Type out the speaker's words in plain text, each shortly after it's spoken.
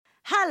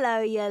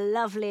Hello, you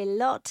lovely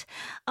lot.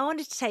 I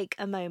wanted to take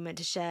a moment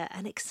to share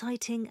an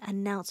exciting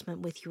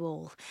announcement with you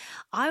all.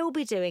 I will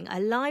be doing a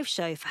live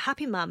show for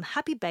Happy Mum,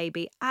 Happy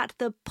Baby at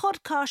the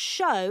podcast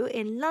show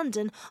in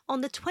London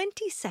on the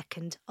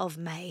 22nd of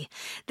May.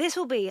 This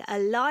will be a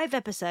live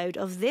episode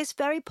of this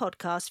very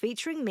podcast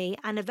featuring me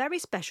and a very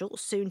special,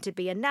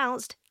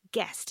 soon-to-be-announced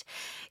guest.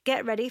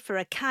 Get ready for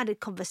a candid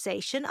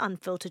conversation,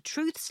 unfiltered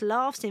truths,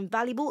 laughs,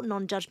 invaluable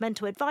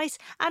non-judgmental advice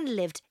and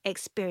lived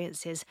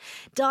experiences.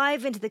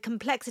 Dive into the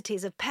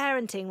complexities of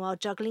parenting while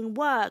juggling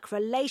work,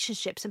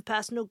 relationships and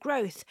personal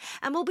growth,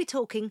 and we'll be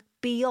talking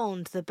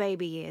beyond the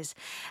baby years.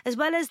 As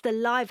well as the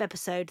live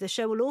episode, the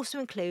show will also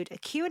include a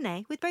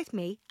Q&A with both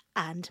me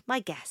and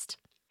my guest.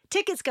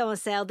 Tickets go on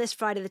sale this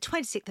Friday the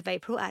 26th of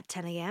April at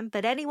 10 a.m,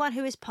 but anyone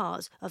who is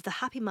part of the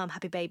Happy Mum,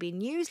 Happy Baby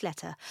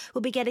newsletter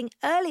will be getting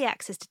early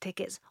access to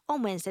tickets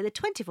on Wednesday the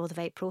 24th of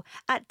April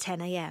at 10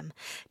 a.m.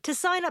 To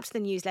sign up to the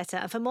newsletter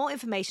and for more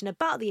information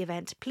about the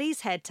event,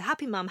 please head to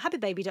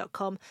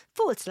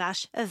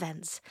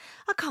happymumhappybaby.com/events.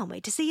 I can't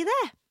wait to see you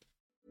there.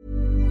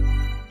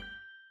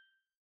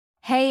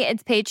 Hey,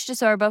 it's Paige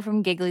DeSorbo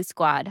from Giggly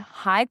Squad.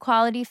 High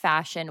quality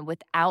fashion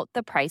without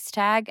the price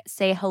tag.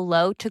 Say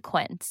hello to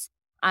Quince.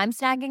 I'm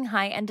snagging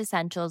high-end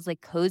essentials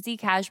like cozy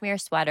cashmere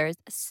sweaters,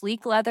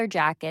 sleek leather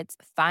jackets,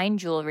 fine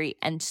jewelry,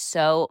 and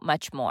so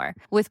much more.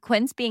 With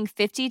Quince being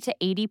 50 to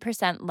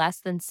 80%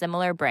 less than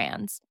similar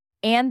brands.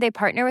 And they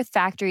partner with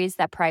factories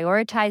that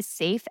prioritize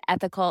safe,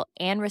 ethical,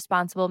 and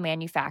responsible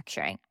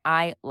manufacturing.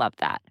 I love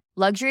that.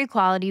 Luxury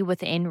quality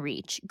within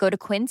reach. Go to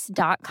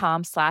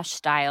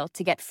quince.com/style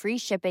to get free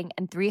shipping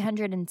and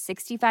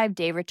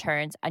 365-day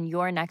returns on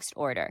your next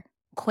order.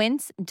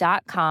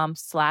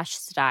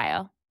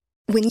 Quince.com/style.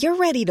 When you're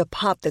ready to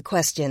pop the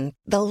question,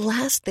 the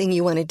last thing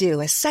you want to do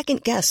is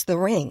second-guess the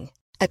ring.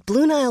 At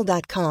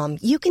BlueNile.com,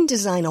 you can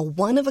design a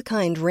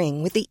one-of-a-kind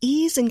ring with the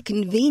ease and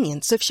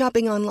convenience of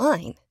shopping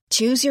online.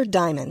 Choose your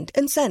diamond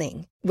and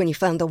setting. When you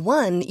find the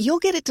one, you'll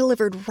get it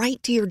delivered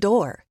right to your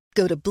door.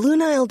 Go to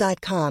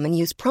BlueNile.com and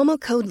use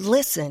promo code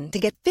LISTEN to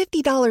get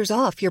 $50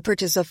 off your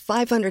purchase of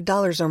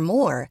 $500 or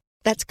more.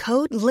 That's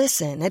code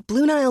LISTEN at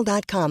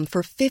BlueNile.com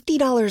for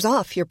 $50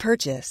 off your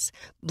purchase.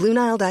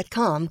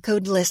 BlueNile.com,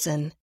 code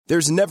LISTEN.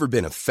 There's never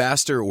been a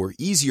faster or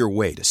easier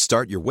way to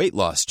start your weight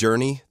loss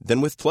journey than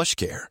with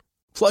PlushCare.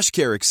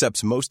 PlushCare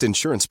accepts most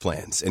insurance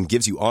plans and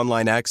gives you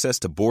online access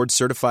to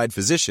board-certified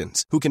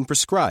physicians who can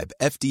prescribe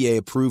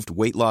FDA-approved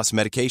weight loss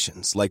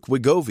medications like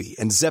Wegovy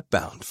and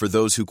Zepbound for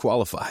those who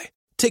qualify.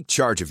 Take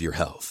charge of your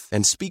health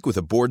and speak with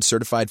a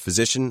board-certified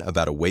physician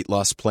about a weight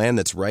loss plan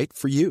that's right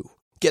for you.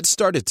 Get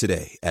started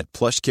today at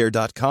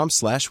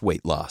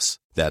plushcare.com/weight loss.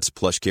 That's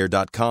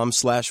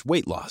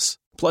plushcare.com/weight loss.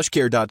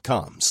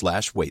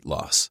 plushcare.com/weight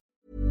loss.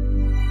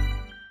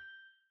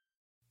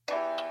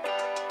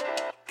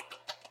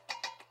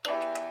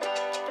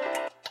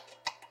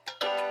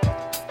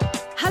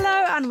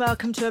 Hello and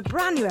welcome to a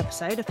brand new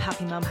episode of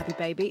Happy Mum, Happy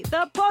Baby,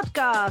 the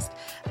podcast.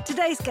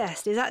 Today's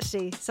guest is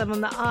actually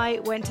someone that I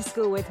went to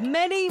school with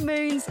many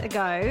moons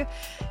ago.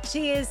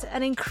 She is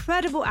an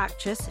incredible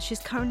actress. She's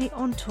currently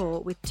on tour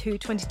with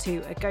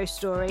 222, A Ghost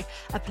Story,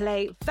 a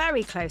play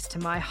very close to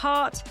my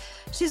heart.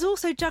 She's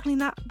also juggling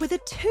that with a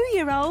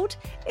 2-year-old.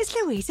 It's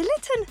Louisa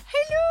Lytton.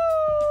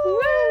 Hello!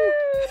 Woo!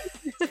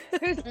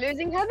 Who's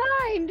losing her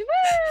mind? Woo!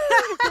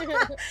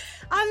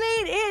 I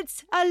mean,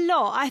 it's a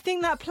lot. I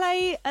think that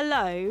play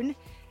alone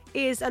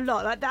is a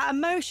lot. Like that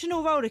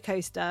emotional roller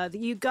coaster that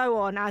you go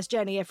on as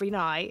Jenny every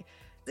night.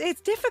 It's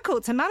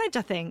difficult to manage,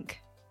 I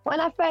think. When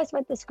I first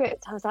read the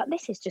script, I was like,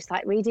 this is just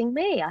like reading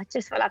me. I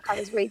just felt like I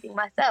was reading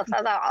myself. So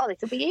I was like, oh,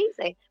 this will be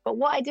easy. But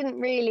what I didn't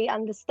really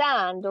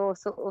understand or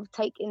sort of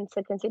take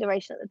into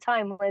consideration at the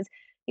time was,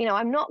 you know,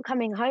 I'm not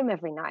coming home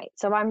every night.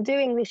 So I'm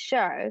doing this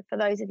show, for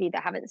those of you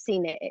that haven't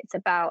seen it, it's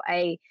about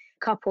a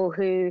couple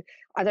who,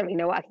 I don't really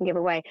know what I can give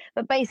away,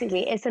 but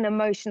basically it's an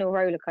emotional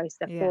roller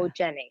coaster for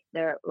Jenny,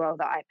 the role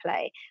that I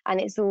play. And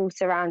it's all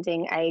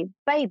surrounding a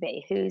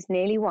baby who's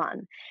nearly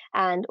 1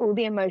 and all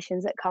the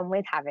emotions that come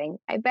with having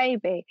a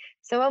baby.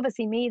 So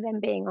obviously me then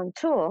being on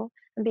tour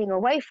and being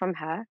away from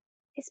her,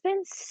 it's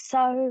been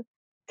so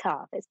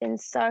tough. It's been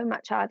so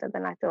much harder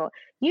than I thought.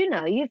 You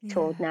know, you've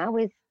toured now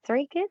with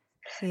 3 kids.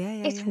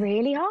 It's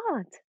really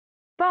hard.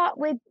 But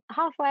we're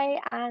halfway,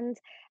 and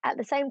at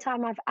the same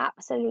time, I've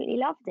absolutely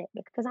loved it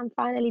because I'm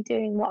finally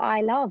doing what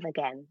I love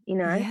again, you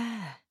know?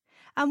 Yeah.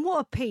 And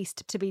what a piece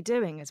to be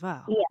doing as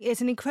well. Yeah.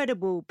 It's an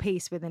incredible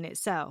piece within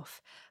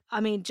itself.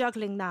 I mean,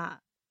 juggling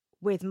that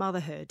with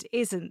motherhood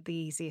isn't the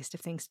easiest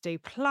of things to do,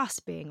 plus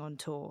being on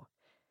tour.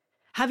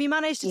 Have you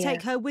managed to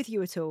take her with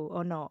you at all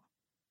or not?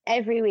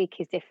 Every week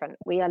is different.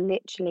 We are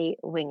literally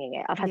winging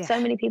it. I've had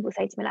so many people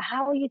say to me, like,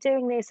 how are you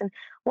doing this? And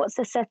what's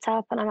the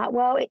setup? And I'm like,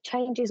 well, it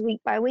changes week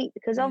by week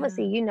because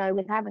obviously, you know,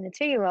 with having a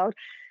 2-year-old,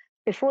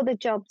 before the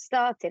job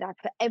started, I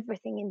put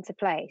everything into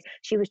place.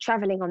 She was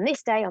traveling on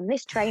this day, on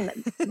this train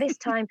at this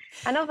time.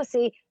 And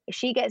obviously, if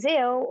she gets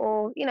ill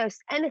or,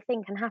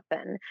 anything can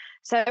happen.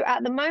 So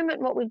at the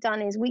moment, what we've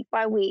done is week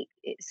by week,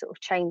 it's sort of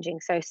changing.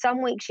 So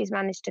some weeks she's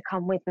managed to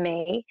come with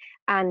me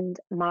and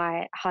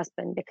my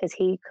husband because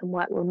he can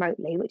work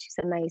remotely, which is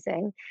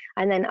amazing.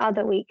 And then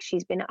other weeks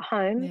she's been at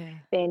home,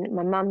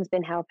 my mum's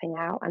been helping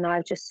out, and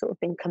I've just sort of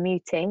been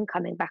commuting,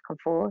 coming back and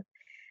forth.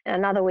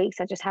 And other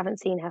weeks I just haven't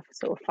seen her for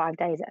sort of 5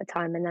 days at a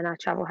time, and then I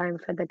travel home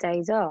for the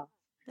days off.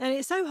 And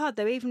it's so hard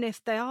though, even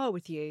if they are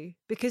with you,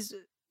 because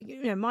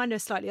mine are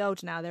slightly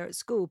older now, they're at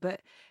school,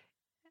 but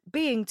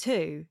being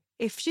two,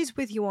 if she's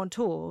with you on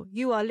tour,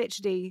 you are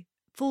literally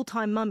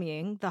full-time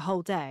mummying the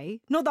whole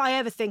day. Not that I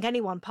ever think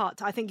anyone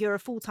part-time. I think you're a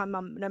full-time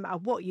mum no matter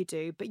what you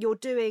do, but you're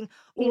doing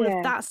all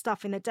of that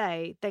stuff in a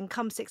day, then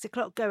come 6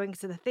 o'clock going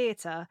to the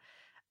theatre.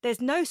 There's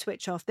no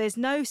switch off, there's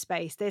no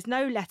space, there's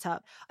no let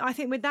up. I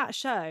think with that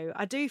show,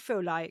 I do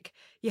feel like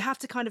you have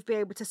to kind of be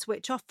able to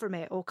switch off from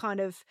it or kind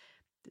of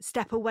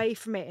step away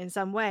from it in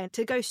some way, and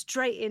to go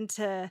straight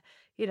into,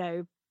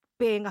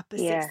 being up at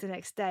 6 the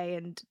next day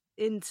and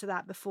into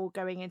that before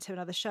going into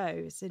another show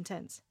is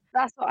intense.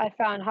 That's what I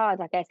found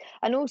hard, I guess.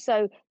 And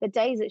also the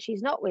days that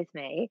she's not with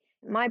me,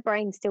 my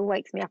brain still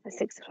wakes me up at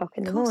 6 o'clock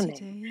in the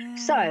morning.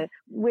 So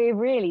we're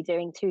really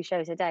doing 2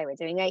 shows a day. We're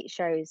doing 8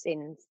 shows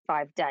in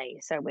 5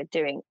 days. So we're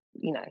doing,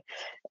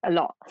 a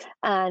lot.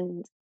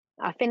 And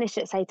I finish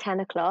at, say,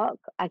 10 o'clock.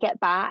 I get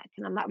back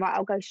and I'm like, right,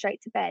 I'll go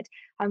straight to bed.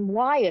 I'm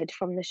wired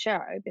from the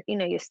show, but,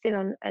 you're still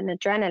on an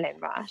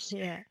adrenaline rush.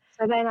 Yeah.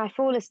 So then I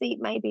fall asleep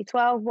maybe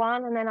 12,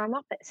 1, and then I'm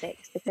up at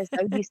 6 because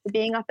I'm used to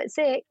being up at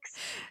 6.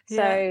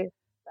 So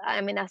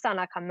I mean, I sound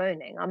like I'm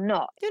moaning. I'm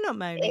not. You're not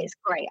moaning. It's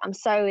great. I'm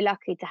so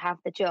lucky to have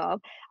the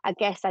job. I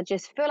guess I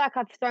just feel like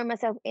I've thrown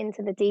myself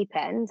into the deep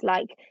end.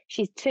 Like,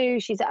 she's 2,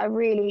 she's at a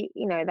really,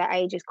 that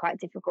age is quite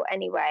difficult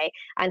anyway.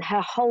 And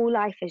her whole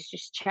life has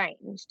just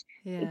changed.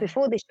 Yeah.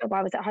 Before this job,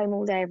 I was at home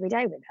all day, every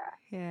day with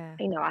her. Yeah.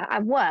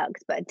 I've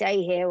worked, but a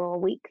day here or a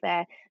week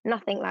there,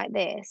 nothing like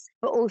this.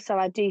 But also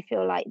I do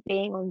feel like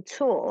being on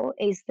tour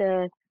is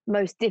the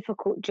most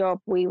difficult job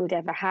we would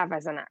ever have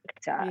as an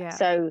actor. Yeah.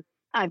 So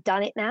I've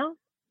done it now.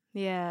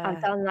 Yeah.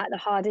 I've done like the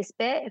hardest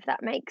bit, if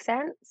that makes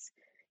sense.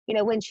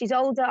 When she's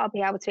older, I'll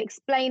be able to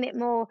explain it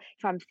more.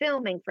 If I'm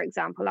filming, for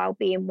example, I'll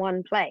be in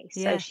one place.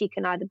 So she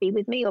can either be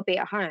with me or be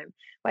at home.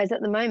 Whereas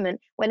at the moment,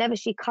 whenever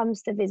she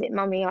comes to visit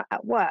mummy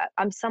at work,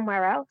 I'm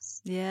somewhere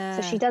else. Yeah.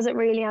 So she doesn't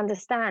really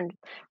understand.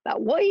 Like,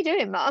 what are you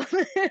doing, Mum?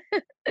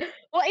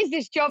 What is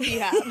this job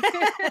you have?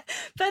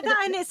 But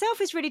that in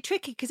itself is really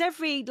tricky because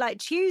every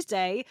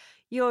Tuesday,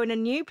 you're in a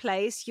new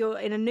place, you're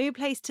in a new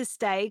place to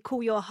stay,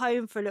 call your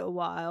home for a little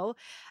while.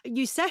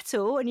 You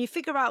settle and you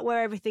figure out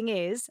where everything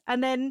is,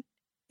 and then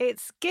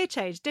it's gear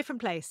change,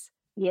 different place.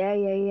 Yeah.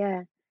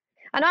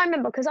 And I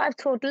remember because I've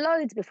toured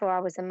loads before I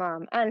was a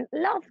mum and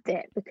loved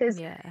it because,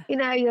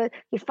 you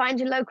find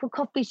your local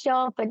coffee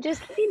shop and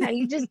just,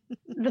 you just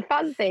the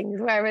fun things.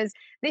 Whereas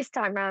this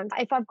time round,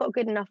 if I've got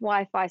good enough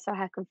Wi-Fi so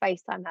I can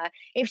FaceTime her,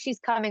 if she's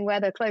coming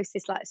where the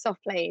closest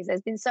soft play is,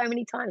 there's been so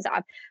many times that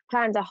I've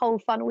planned a whole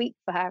fun week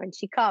for her and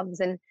she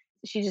comes and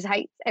she just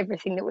hates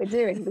everything that we're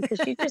doing because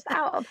she's just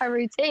out of her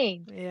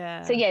routine.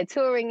 Yeah. So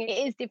touring, it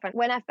is different.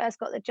 When I first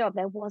got the job,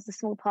 there was a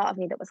small part of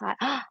me that was like,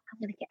 I'm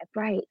going to get a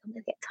break. I'm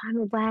going to get time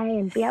away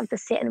and be able to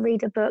sit and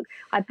read a book.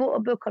 I bought a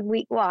book on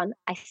week 1.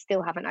 I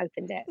still haven't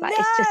opened it.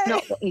 It's just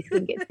not what you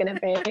think it's going to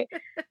be.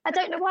 I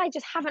don't know why. I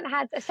just haven't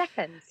had a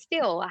second.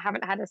 Still, I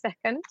haven't had a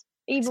second,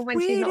 even when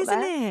she's not there.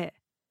 Isn't it?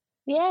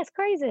 Yeah, it's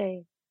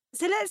crazy.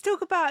 So let's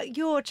talk about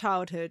your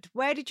childhood.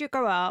 Where did you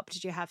grow up?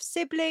 Did you have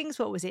siblings?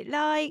 What was it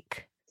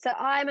like? So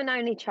I'm an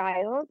only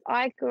child.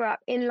 I grew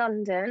up in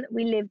London.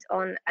 We lived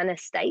on an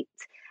estate.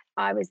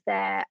 I was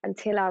there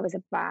until I was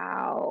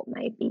about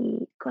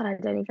maybe, God, I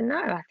don't even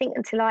know. I think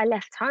until I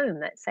left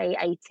home at, say,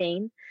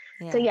 18.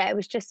 Yeah. So, it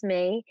was just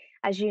me.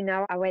 As you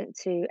know, I went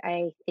to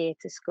a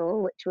theatre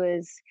school, which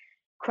was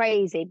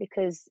crazy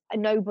because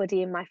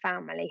nobody in my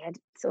family had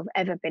sort of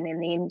ever been in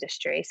the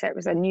industry. So it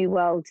was a new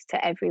world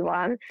to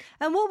everyone.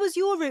 And what was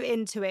your route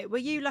into it? Were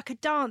you like a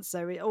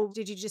dancer or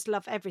did you just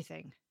love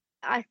everything?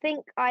 I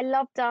think I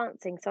love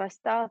dancing, so I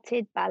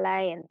started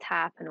ballet and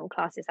tap and all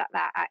classes like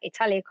that at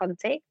Italia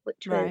Conti,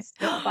 which was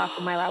not far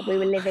from where we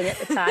were living at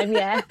the time.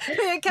 Yeah,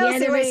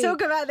 Kelsey, we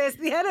talk about this.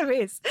 The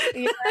enemies.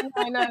 Yeah,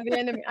 I know the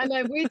enemy. I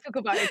know we talk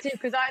about it too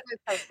because I know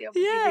Kelsey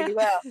obviously really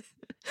well.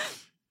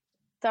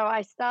 So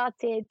I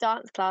started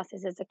dance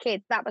classes as a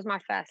kid. That was my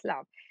first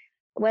love.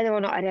 Whether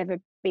or not I'd ever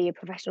be a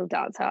professional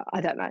dancer,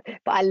 I don't know,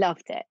 but I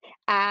loved it.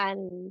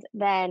 And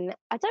then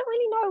I don't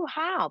really know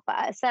how, but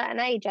at a certain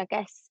age, I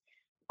guess.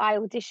 I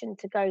auditioned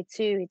to go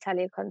to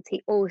Italia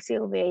Conti or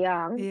Sylvia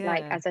Young,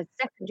 as a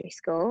secondary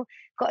school,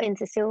 got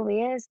into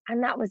Sylvia's,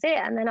 and that was it.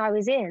 And then I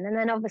was in. And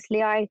then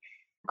obviously I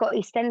got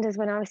EastEnders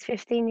when I was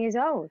 15 years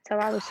old. So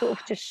I was sort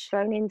of just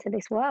thrown into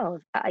this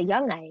world at a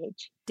young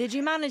age. Did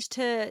you manage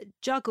to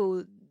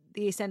juggle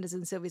the EastEnders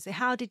and Sylvia's?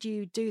 How did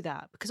you do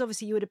that? Because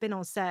obviously you would have been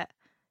on set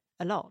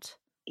a lot.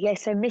 Yeah,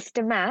 so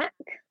Mr. Mac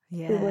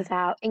who was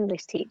our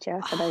English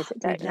teacher, for those that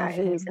don't know,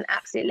 who is an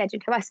absolute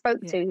legend, who I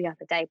spoke to the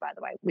other day, by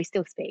the way. We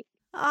still speak.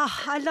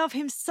 I love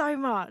him so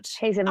much.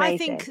 He's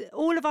amazing. I think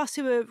all of us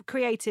who are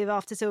creative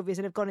after Sylvia's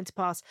and have gone into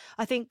past,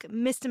 I think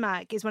Mr.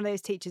 Mac is one of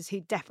those teachers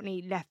who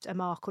definitely left a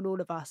mark on all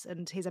of us,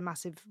 and he's a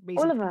massive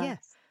reason. All of us. Yeah,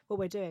 what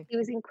we're doing. He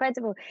was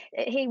incredible.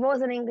 He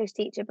was an English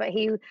teacher, but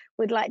he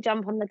would like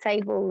jump on the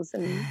tables,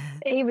 and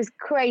he was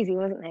crazy,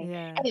 wasn't he?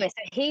 Yeah. Anyway,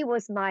 so he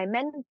was my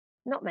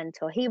not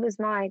mentor. He was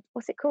my,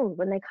 what's it called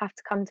when they have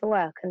to come to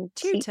work and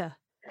Tutor.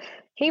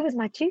 He was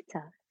my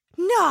tutor.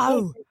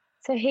 No.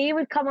 So he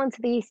would come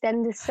onto the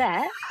EastEnders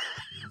set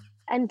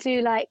and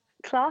do like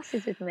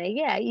classes with me.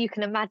 Yeah, you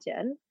can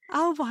imagine.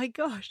 Oh my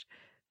gosh.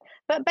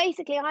 But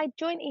basically, I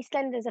joined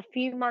EastEnders a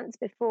few months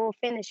before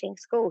finishing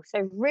school.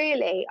 So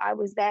really, I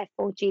was there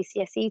for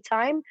GCSE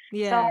time.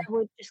 Yeah. So I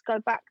would just go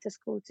back to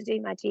school to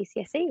do my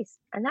GCSEs.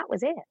 And that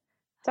was it.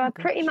 So I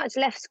pretty much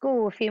left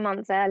school a few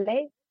months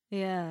early.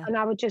 Yeah. And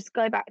I would just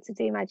go back to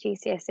do my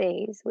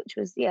GCSEs, which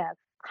was, I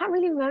can't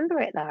really remember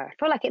it though. I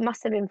feel like it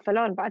must have been full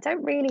on, but I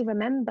don't really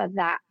remember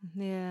that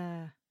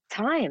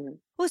time.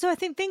 Also, I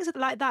think things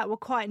like that were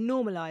quite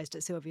normalised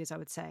at Sylvia's, I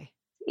would say.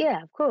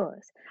 Yeah, of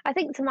course. I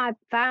think to my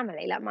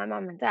family, like my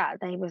mum and dad,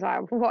 they was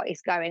like, what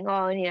is going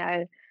on? You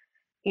know,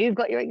 you've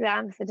got your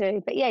exams to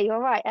do. But yeah, you're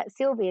right. At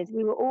Sylvia's,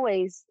 we were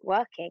always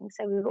working.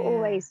 So we were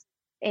always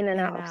in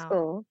and out of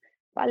school.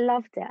 But I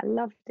loved it. I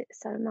loved it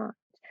so much.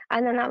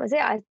 And then that was it.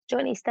 I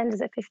joined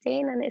EastEnders at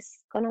 15 and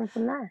it's gone on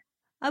from there.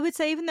 I would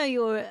say, even though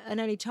you're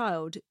an only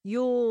child,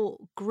 your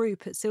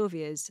group at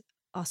Sylvia's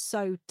are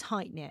so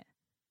tight-knit,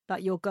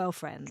 like your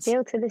girlfriends.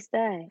 Still to this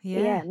day.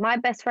 Yeah. My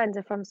best friends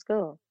are from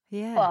school.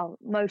 Yeah. Well,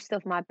 most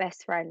of my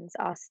best friends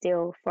are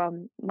still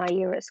from my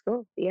year at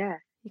school. Yeah.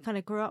 You kind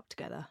of grew up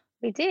together.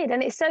 We did.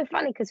 And it's so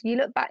funny because you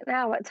look back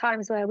now at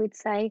times where we'd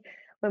say,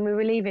 when we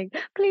were leaving,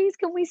 please,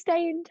 can we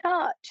stay in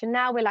touch? And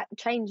now we're like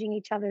changing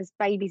each other's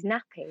babies'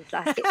 nappies.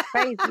 Like, it's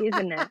crazy,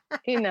 isn't it?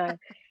 You know,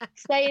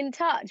 stay in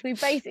touch. We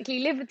basically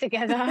live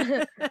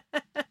together.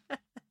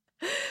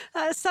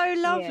 That's so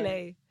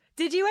lovely. Yeah.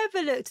 Did you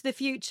ever look to the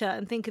future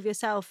and think of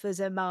yourself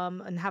as a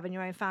mum and having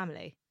your own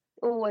family?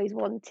 Always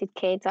wanted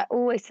kids. I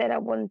always said I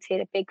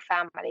wanted a big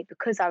family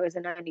because I was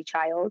an only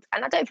child.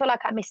 And I don't feel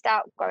like I missed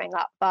out growing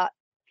up, but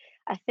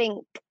I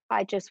think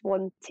I just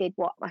wanted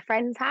what my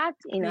friends had,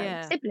 you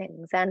know,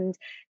 siblings and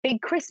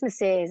big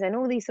Christmases and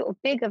all these sort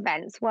of big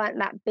events weren't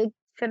that big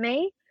for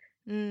me.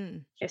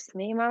 Just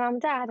me, my mum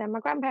and dad and my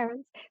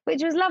grandparents,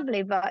 which was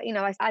lovely. But, you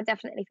know, I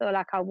definitely feel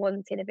like I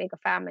wanted a bigger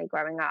family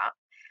growing up.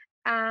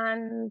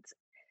 And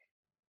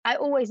I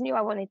always knew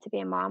I wanted to be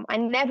a mum. I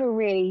never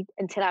really,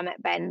 until I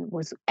met Ben,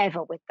 was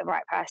ever with the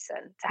right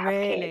person to have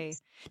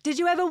kids. Did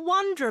you ever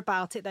wonder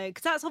about it though?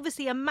 Because that's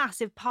obviously a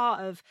massive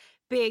part of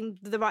being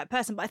the right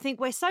person. But I think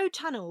we're so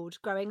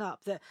channeled growing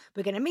up that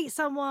we're going to meet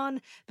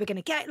someone, we're going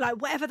to get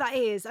like whatever that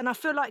is. And I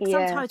feel like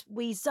sometimes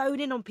we zone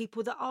in on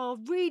people that are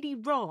really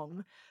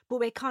wrong, but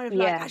we're kind of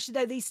like, actually,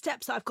 there are these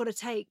steps that I've got to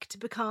take to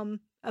become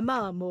a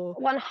mum. Or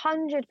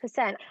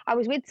 100%. I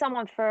was with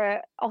someone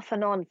for off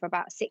and on for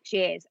about 6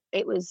 years.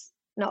 It was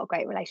not a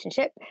great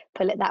relationship,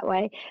 put it that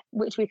way,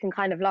 which we can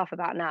kind of laugh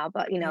about now.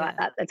 But, you know,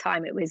 at the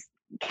time it was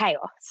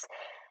chaos.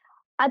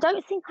 I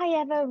don't think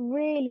I ever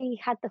really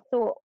had the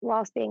thought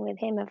whilst being with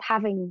him of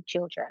having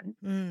children.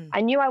 I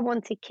knew I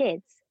wanted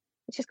kids,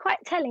 which is quite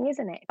telling,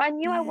 isn't it? If I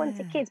knew I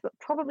wanted kids, but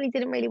probably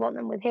didn't really want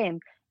them with him,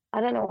 I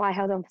don't know why I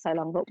held on for so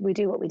long, but we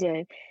do what we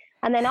do.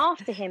 And then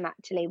after him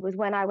actually was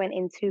when I went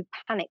into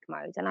panic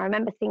mode. And I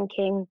remember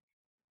thinking,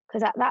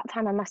 because at that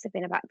time I must have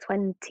been about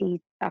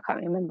 20, I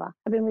can't remember.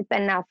 I've been with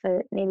Ben now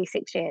for nearly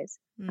 6 years.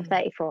 I'm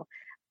 34.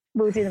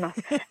 We'll do the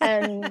math.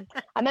 I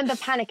remember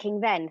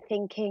panicking then,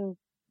 thinking,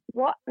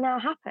 what now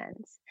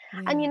happens?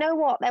 And you know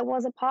what? There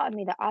was a part of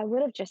me that I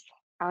would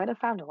have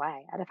found a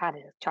way. I'd have had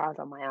a child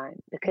on my own,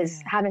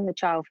 because having a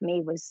child for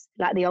me was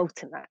like the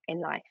ultimate in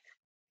life.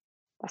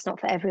 That's not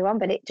for everyone,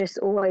 but it just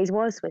always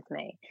was with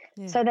me.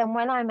 So then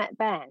when I met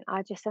Ben,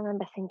 I just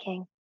remember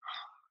thinking,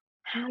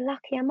 how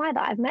lucky am I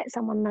that I've met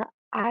someone that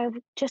I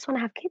just want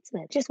to have kids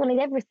with, just wanted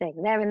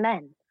everything there and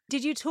then.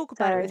 Did you talk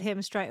about it with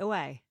him straight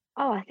away?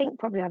 Oh, I think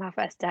probably on our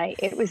first date.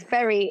 It was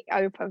very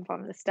open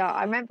from the start.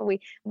 I remember we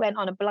went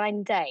on a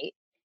blind date,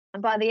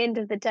 and by the end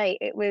of the date,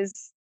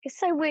 it's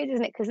so weird,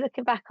 isn't it? Because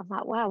looking back, I'm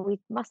like, wow, we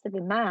must have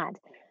been mad.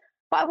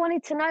 But I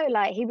wanted to know,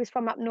 like, he was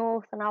from up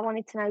north, and I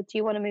wanted to know, do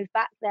you want to move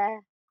back there?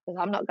 Because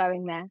I'm not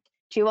going there.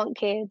 Do you want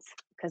kids?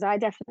 Because I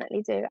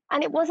definitely do.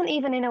 And it wasn't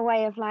even in a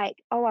way of like,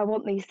 oh, I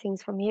want these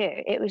things from you.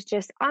 It was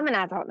just, I'm an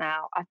adult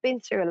now. I've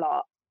been through a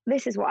lot.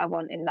 This is what I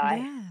want in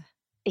life. Yeah.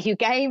 Are you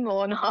game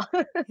or not?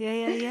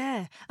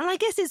 Yeah. And I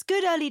guess it's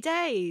good early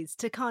days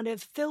to kind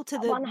of filter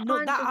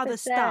not that other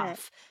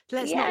stuff.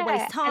 Let's not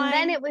waste time. And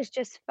then it was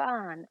just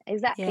fun.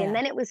 Exactly. Yeah. And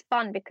then it was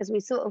fun because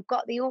we sort of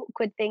got the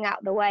awkward thing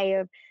out the way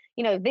of,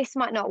 you know, this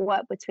might not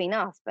work between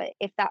us, but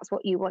if that's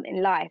what you want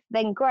in life,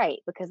 then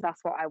great, because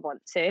that's what I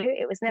want too.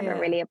 It was never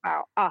really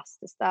about us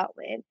to start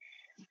with.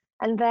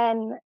 And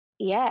then,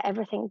 yeah,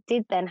 everything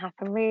did then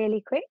happen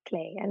really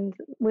quickly. And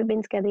we've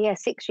been together,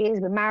 6 years.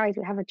 We're married.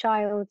 We have a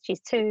child.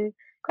 She's 2.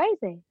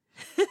 Crazy.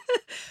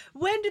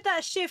 When did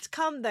that shift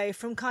come, though,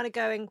 from kind of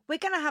going, we're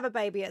going to have a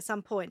baby at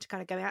some point, to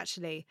kind of going,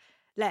 actually,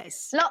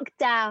 let's...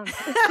 Lockdown.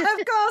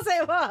 Of course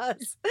it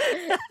was.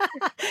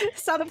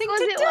 Something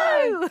to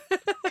do.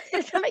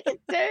 Something to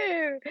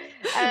do.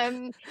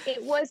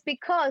 It was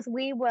because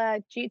we were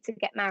due to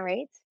get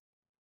married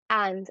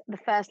and the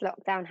first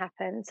lockdown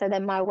happened. So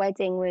then my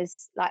wedding was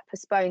like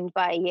postponed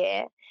by a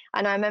year.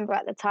 And I remember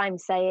at the time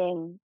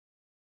saying,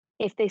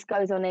 if this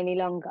goes on any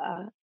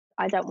longer,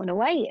 I don't want to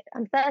wait.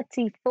 I'm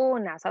 34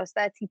 now, so I was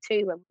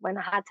 32 when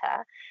I had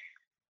her.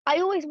 I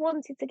always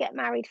wanted to get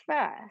married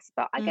first,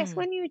 but I guess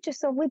when you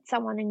just are with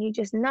someone and you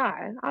just know,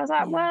 I was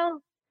like,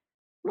 well,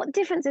 what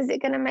difference is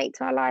it going to make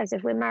to our lives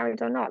if we're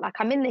married or not? Like,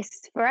 I'm in this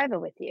forever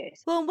with you.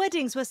 Well, and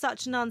weddings were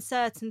such an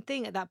uncertain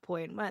thing at that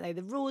point, weren't they?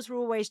 The rules were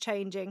always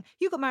changing.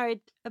 You got married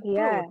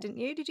abroad, didn't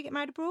you? Did you get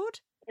married abroad?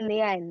 In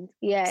the end,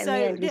 yeah. So,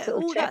 in the end,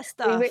 all that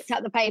stuff. We ripped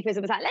out the papers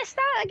and was like, let's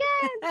start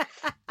again.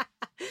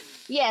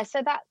 Yeah,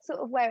 so that's sort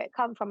of where it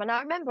come from. And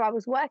I remember I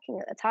was working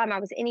at the time. I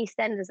was in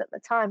EastEnders at the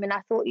time, and I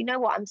thought, you know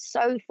what? I'm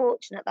so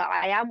fortunate that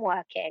I am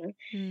working,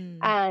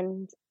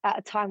 and at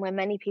a time where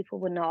many people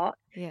were not.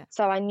 Yeah.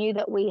 So I knew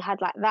that we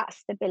had like that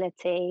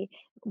stability.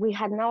 We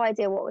had no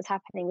idea what was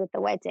happening with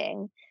the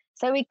wedding.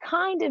 So we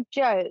kind of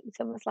joked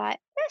and was like,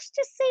 let's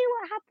just see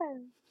what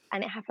happens.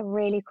 And it happened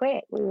really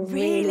quick. We were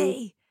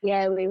Really?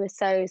 Yeah, we were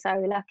so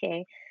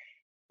lucky.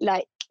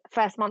 Like,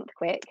 first month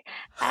quick.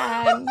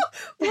 What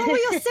were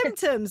your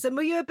symptoms? And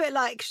were you a bit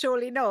like,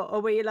 surely not? Or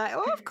were you like,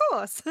 oh, of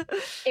course?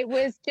 It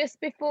was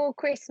just before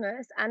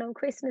Christmas. And on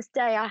Christmas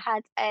Day, I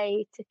had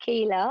a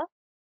tequila.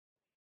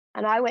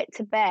 And I went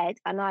to bed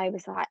and I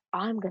was like,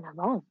 I'm going to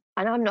vom.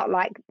 And I'm not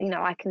like,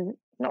 not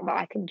that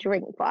I can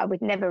drink, but I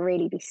would never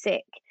really be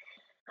sick.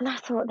 And I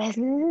thought, there's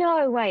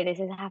no way this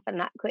has happened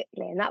that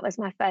quickly. And that was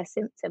my first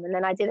symptom. And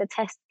then I did a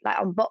test, like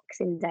on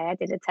Boxing Day, I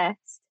did a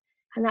test.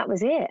 And that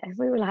was it. And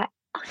we were like,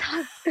 oh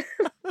no.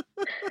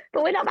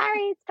 But we're not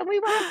married. And we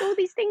had all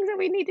these things that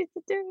we needed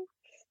to do.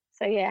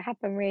 So yeah, it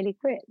happened really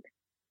quick.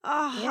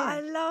 Oh, yeah.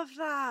 I love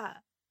that.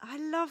 I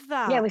love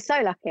that. Yeah, we're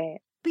so lucky.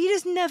 But you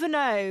just never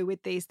know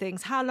with these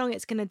things how long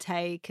it's going to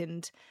take.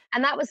 And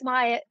that was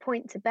my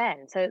point to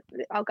Ben. So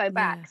I'll go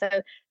back. Yeah.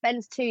 So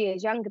Ben's 2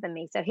 years younger than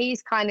me. So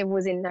he's kind of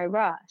was in no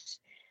rush.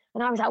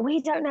 And I was like, we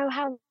don't know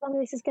how long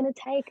this is going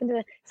to take.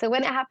 And so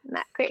when it happened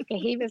that quickly,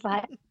 he was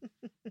like,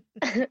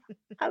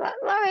 I'm like,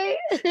 sorry.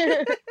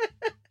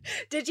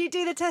 Did you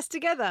do the test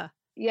together?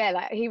 Yeah,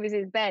 like he was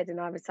in bed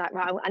and I was like,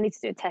 right, I need to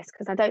do a test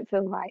because I don't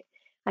feel right.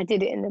 I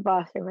did it in the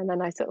bathroom and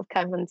then I sort of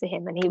came on to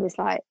him and he was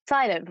like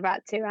silent for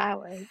about 2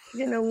 hours. He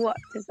didn't know what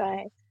to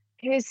say.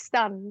 He was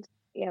stunned.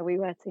 Yeah, we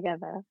were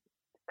together.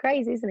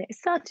 Crazy, isn't it?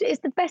 It's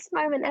the best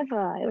moment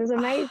ever. It was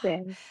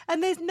amazing.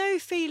 And there's no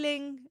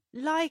feeling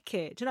like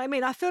it. Do you know what I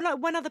mean? I feel like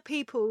when other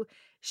people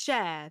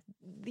share,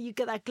 you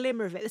get that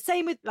glimmer of it. The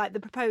same with like the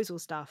proposal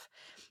stuff.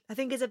 I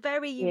think it's a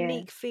very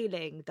unique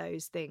feeling,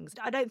 those things.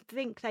 I don't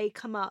think they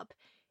come up,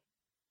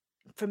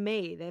 for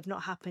me, they've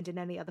not happened in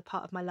any other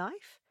part of my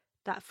life.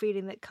 That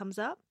feeling that comes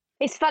up.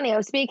 It's funny, I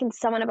was speaking to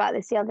someone about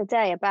this the other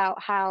day,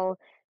 about how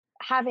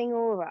having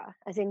Aura,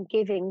 as in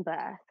giving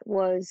birth,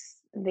 was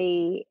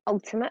the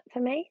ultimate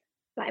for me.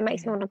 Like, it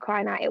makes me want to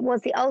cry now. It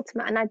was the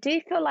ultimate. And I do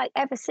feel like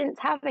ever since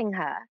having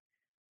her,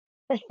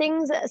 the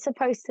things that are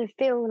supposed to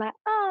feel like,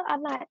 oh,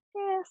 I'm like,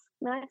 yes,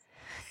 nice.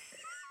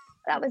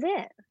 That was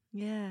it.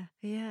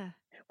 Yeah.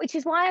 Which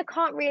is why I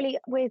can't really,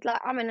 with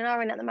like, I'm in an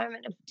hour at the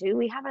moment of, do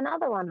we have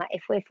another one? Like,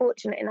 if we're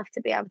fortunate enough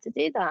to be able to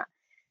do that.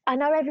 I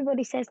know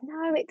everybody says,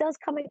 no, it does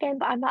come again,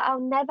 but I'm like,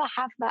 I'll never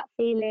have that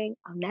feeling.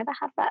 I'll never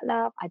have that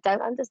love. I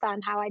don't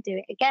understand how I do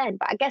it again.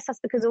 But I guess that's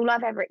because all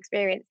I've ever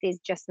experienced is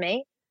just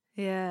me.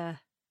 Yeah.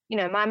 You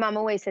know, my mum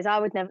always says, I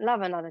would never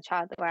love another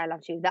child the way I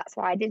loved you. That's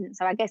why I didn't.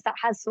 So I guess that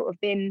has sort of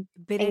been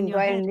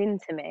ingrained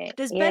into me.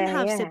 Does Ben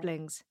have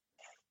siblings?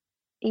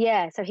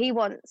 Yeah, so he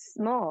wants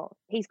more.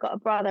 He's got a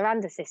brother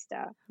and a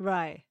sister.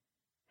 Right.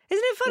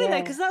 Isn't it funny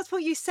though? Because that's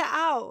what you set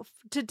out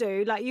to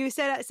do. Like you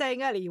said,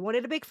 saying earlier, you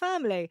wanted a big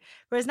family.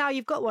 Whereas now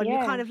you've got one.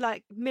 You're kind of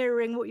like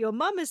mirroring what your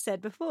mum has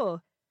said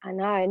before. I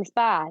know, and it's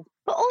bad.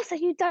 But also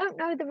you don't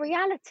know the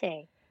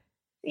reality.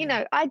 You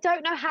know, I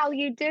don't know how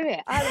you do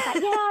it. I was like,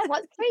 yeah, I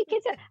want 3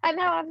 kids. And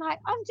now I'm like,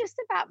 I'm just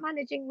about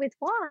managing with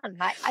one.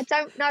 Like, I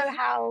don't know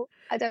how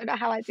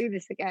I do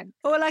this again.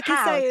 All I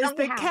can say is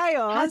the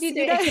chaos. How do you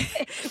do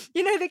it?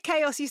 You know, the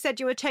chaos you said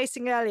you were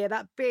chasing earlier,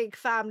 that big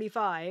family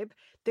vibe.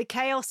 The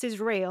chaos is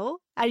real.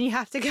 And you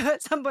have to go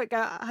at some point,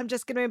 I'm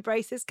just going to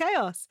embrace this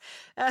chaos.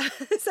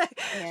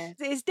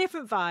 It's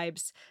different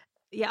vibes.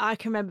 Yeah, I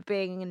can remember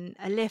being in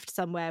a lift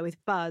somewhere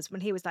with Buzz when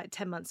he was like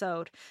 10 months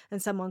old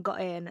and someone got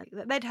in.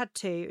 They'd had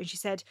 2 and she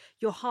said,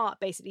 your heart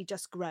basically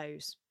just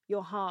grows.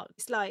 Your heart,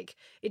 it's like,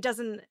 it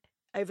doesn't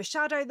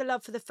overshadow the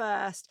love for the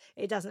first.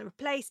 It doesn't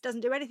replace,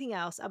 doesn't do anything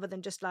else other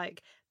than just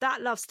like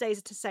that love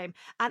stays the same.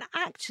 And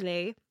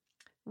actually,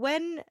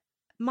 when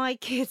my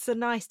kids are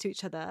nice to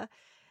each other,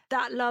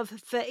 that love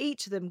for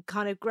each of them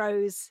kind of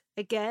grows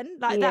again,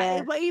 like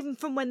Yeah. that, even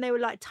from when they were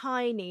like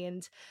tiny.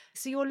 And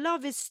so your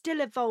love is still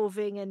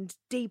evolving and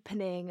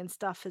deepening and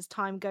stuff as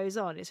time goes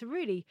on. It's a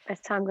really, As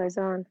time goes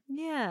on.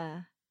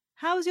 yeah.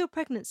 How was your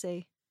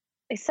pregnancy?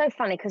 It's so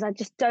funny because I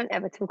just don't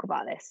ever talk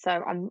about this. So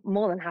I'm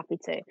more than happy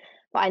to,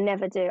 but I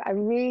never do. I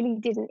really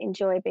didn't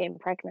enjoy being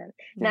pregnant.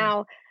 Yeah.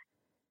 Now,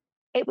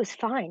 it was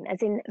fine,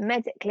 as in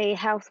medically,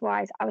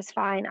 health-wise, I was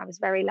fine. I was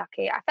very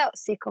lucky. I felt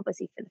sick,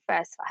 obviously, for the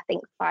first, I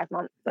think, 5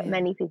 months, but Yeah.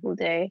 many people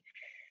do.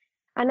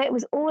 And it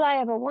was all I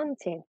ever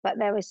wanted, but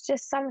there was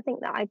just something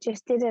that I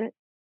just didn't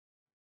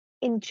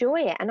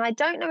enjoy it. And I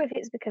don't know if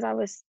it's because I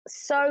was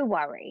so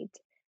worried,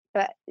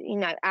 but,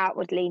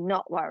 outwardly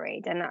not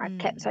worried, and I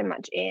kept so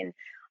much in.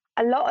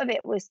 A lot of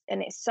it was,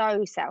 and it's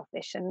so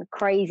selfish and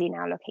crazy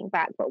now looking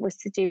back, but was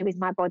to do with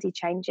my body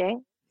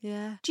changing.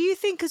 Yeah. Do you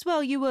think as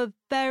well you were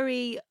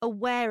very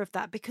aware of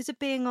that because of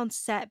being on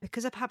set,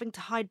 because of having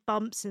to hide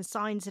bumps and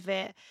signs of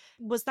it?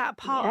 Was that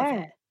part of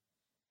Yeah, it?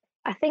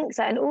 I think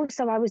so. And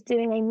also, I was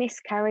doing a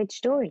miscarriage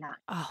storyline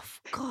Oh,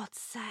 for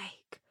God's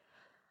sake.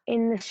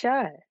 in the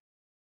show.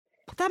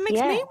 That makes me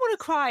Yeah, want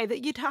to cry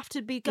that you'd have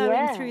to be going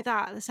yeah, through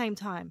that at the same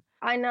time.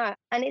 I know.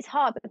 And it's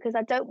hard because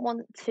I don't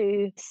want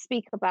to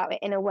speak about it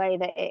in a way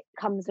that it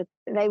comes with,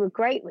 they were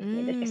great with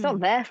me. It's not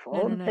their No, no,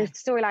 fault. The no.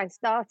 storyline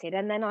started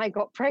and then I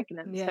got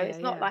pregnant. So Yeah, it's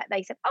not yeah. like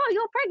they said, oh,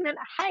 you're pregnant.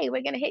 Hey,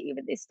 we're going to hit you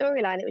with this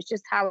storyline. It was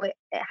just how it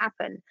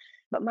happened.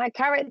 But my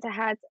character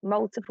had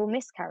multiple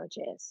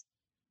miscarriages,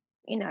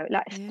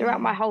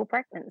 throughout my Yeah. whole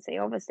pregnancy.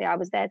 Obviously, I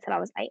was there till I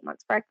was 8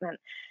 months pregnant.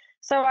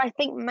 So I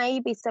think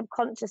maybe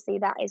subconsciously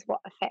that is what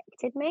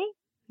affected me.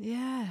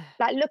 Yeah.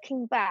 Like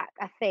looking back,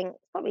 I think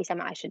it's probably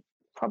something I should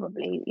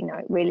probably,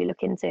 really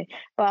look into.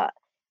 But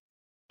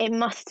it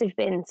must have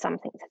been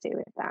something to do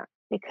with that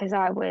because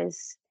I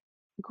was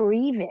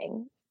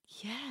grieving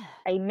Yeah.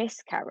 a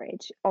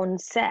miscarriage on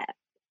set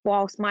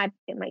whilst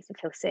it makes me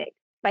feel sick,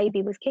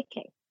 baby was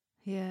kicking.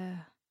 Yeah.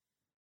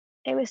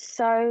 It was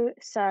so,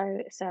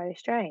 so, so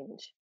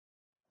strange.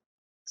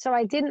 So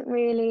I didn't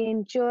really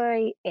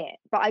enjoy it,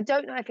 but I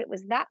don't know if it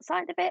was that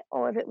side of it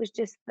or if it was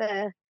just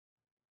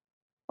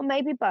or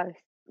maybe both.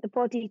 The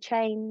body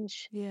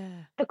change,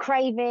 Yeah. the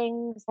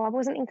cravings. I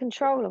wasn't in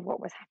control of what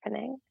was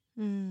happening.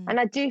 Mm. And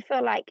I do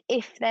feel like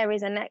if there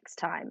is a next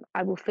time,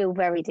 I will feel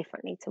very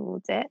differently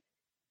towards it.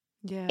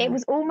 It Yeah.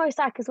 was almost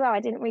like as well, I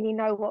didn't really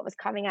know what was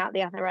coming out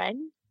the other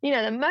end.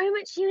 The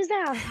moment she was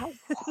there, I was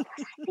like, what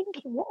was I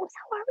thinking? What was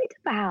I worried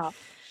about?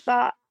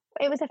 But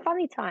it was a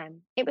funny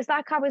time. It was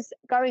like I was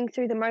going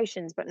through the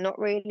motions, but not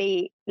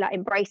really like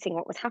embracing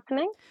what was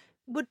happening.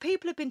 Would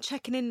people have been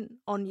checking in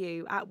on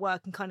you at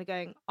work and kind of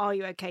going, are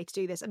you okay to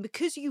do this? And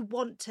because you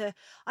want to,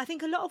 I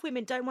think a lot of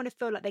women don't want to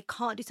feel like they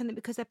can't do something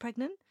because they're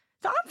pregnant.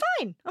 So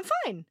I'm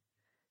fine.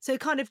 So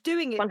kind of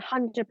doing it.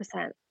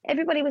 100%.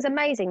 Everybody was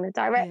amazing. The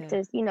Yeah.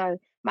 directors,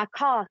 my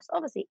cast,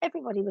 obviously,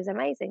 everybody was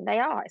amazing. They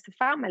are. It's a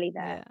family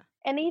there. Yeah.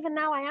 And even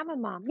now I am a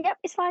mum. Yep,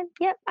 it's fine.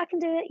 Yep, I can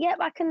do it. Yep,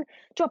 I can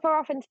drop her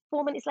off and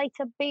 4 minutes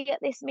later be at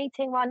this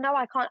meeting. Well, I know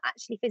I can't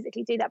actually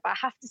physically do that, but I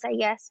have to say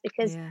yes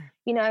because,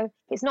 Yeah. if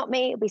it's not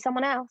me, it'll be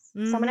someone else.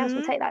 Someone else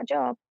will Mm-hmm. take that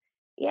job.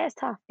 Yeah, it's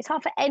tough. It's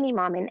hard for any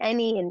mum in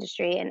any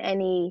industry and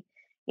any,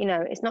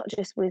 it's not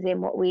just within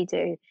what we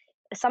do.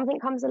 Something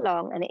comes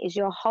along and it is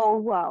your whole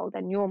world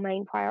and your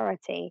main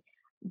priority,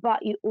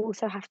 but you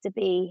also have to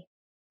be,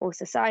 or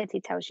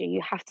society tells you,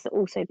 you have to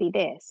also be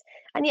this.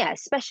 And yeah,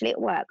 especially at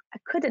work, I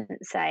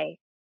couldn't say,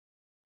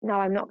 no,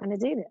 I'm not going to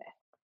do this.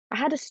 I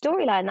had a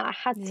storyline that I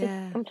had to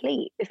Yeah.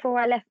 complete before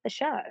I left the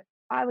show.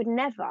 I would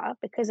never,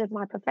 because of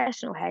my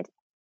professional head,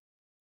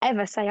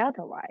 ever say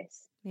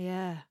otherwise.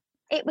 Yeah.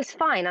 It was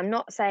fine. I'm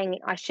not saying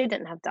I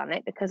shouldn't have done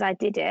it because I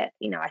did it.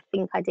 I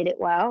think I did it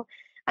well.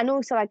 And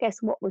also, I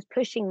guess what was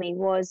pushing me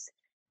was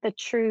the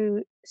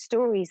true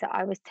stories that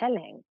I was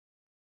telling.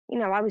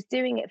 I was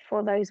doing it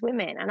for those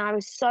women and I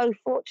was so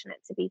fortunate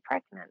to be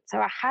pregnant. So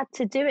I had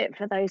to do it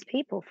for those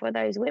people, for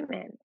those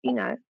women.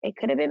 It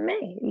could have been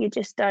me. You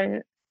just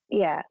don't,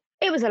 yeah.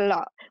 It was a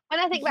lot. When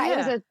I think back, it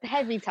was Yeah. a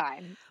heavy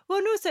time. Well,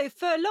 and also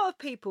for a lot of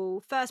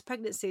people, first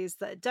pregnancies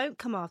that don't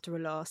come after a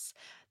loss,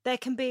 there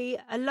can be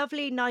a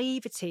lovely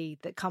naivety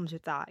that comes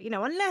with that,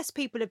 unless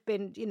people have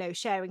been,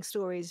 sharing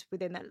stories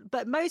within that.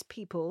 But most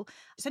people,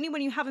 it's only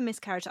when you have a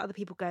miscarriage that other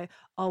people go,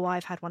 oh,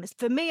 I've had one. It's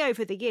for me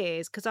over the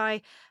years, because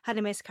I had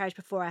a miscarriage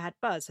before I had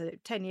Buzz, so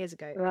 10 years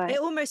ago. Right. It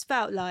almost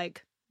felt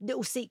like a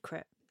little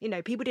secret.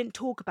 People didn't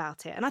talk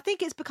about it. And I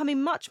think it's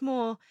becoming much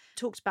more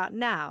talked about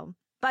now.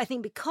 But I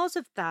think because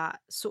of that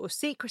sort of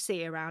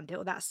secrecy around it,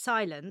 or that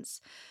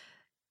silence,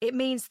 it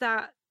means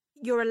that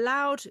you're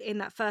allowed in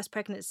that first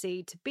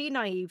pregnancy to be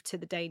naive to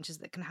the dangers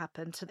that can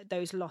happen, to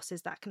those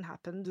losses that can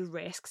happen, the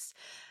risks.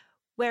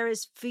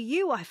 Whereas for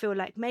you, I feel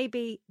like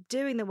maybe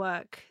doing the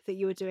work that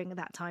you were doing at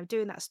that time,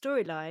 doing that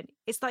storyline,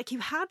 it's like you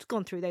had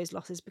gone through those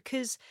losses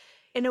because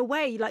in a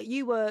way, like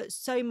you were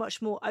so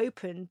much more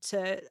open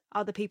to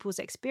other people's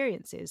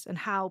experiences and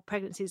how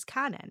pregnancies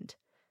can end.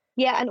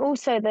 Yeah, and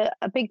also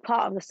a big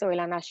part of the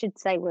storyline, I should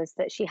say, was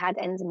that she had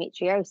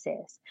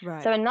endometriosis.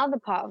 Right. So another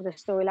part of the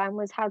storyline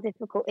was how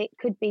difficult it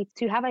could be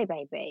to have a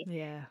baby.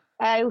 Yeah.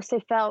 I also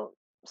felt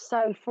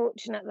so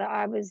fortunate that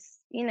I was,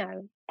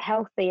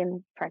 healthy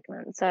and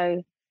pregnant. So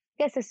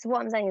I guess this is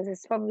what I'm saying is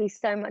there's probably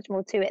so much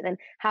more to it than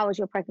how was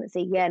your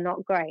pregnancy? Yeah,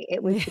 not great.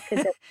 It was because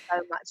there was so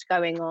much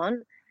going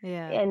on.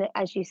 Yeah. And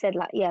as you said,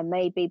 like, yeah,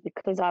 maybe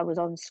because I was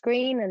on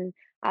screen and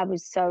I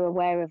was so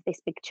aware of this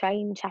big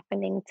change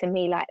happening to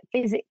me, like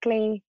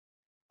physically.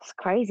 It's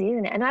crazy,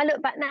 isn't it? And I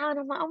look back now and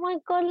I'm like, oh my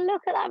God,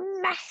 look at that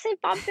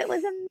massive bump. It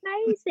was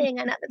amazing.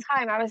 And at the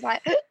time I was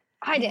like,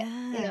 hide it,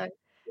 Yeah.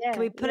 Yeah,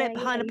 Can we put it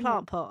behind a yeah.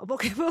 plant pot? What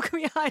can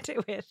we hide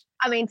it with?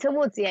 I mean,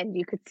 towards the end,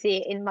 you could see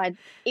it in my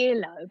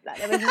earlobe. Like,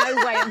 there was no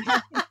way of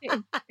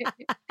hiding it.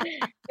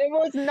 There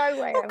was no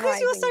way Well, of because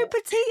you're hiding so it.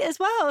 petite as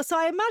well. So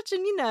I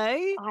imagine,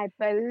 I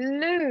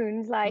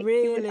ballooned. Like, I'll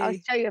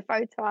Really? show you a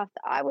photo after.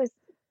 I was,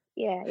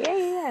 yeah.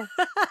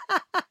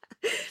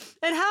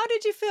 And how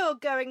did you feel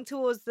going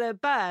towards the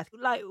birth?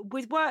 Like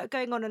with work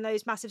going on in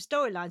those massive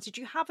storylines, did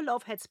you have a lot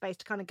of headspace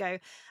to kind of go,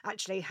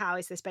 actually, how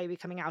is this baby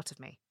coming out of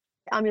me?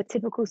 I'm your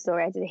typical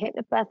story. I did a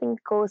hypnobirthing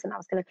course and I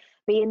was going to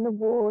be in the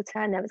water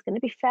and there was going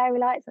to be fairy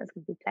lights and I was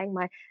going to be playing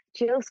my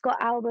Jill Scott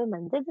album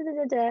and da da da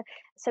da da.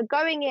 So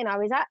going in, I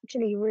was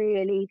actually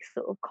really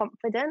sort of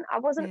confident. I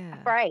wasn't Yeah.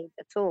 afraid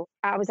at all.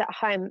 I was at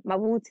home. My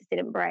waters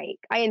didn't break.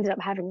 I ended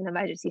up having an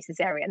emergency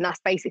cesarean.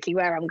 That's basically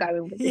where I'm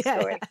going with this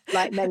story,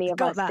 like many of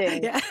Got us that.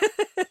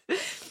 do.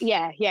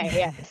 Yeah.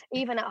 Yeah.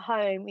 Even at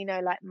home,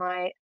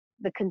 like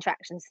the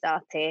contractions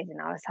started and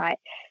I was like,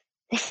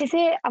 this is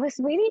it. I was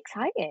really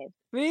excited.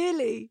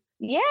 Really?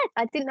 Yeah,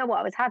 I didn't know what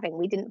I was having.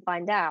 We didn't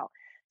find out.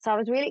 So I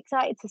was really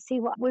excited to see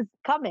what was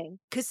coming.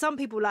 Because some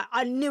people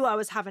I knew I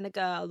was having a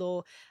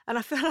girl, and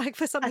I feel like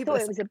for some I people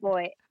thought it was a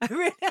boy.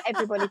 Really?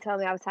 Everybody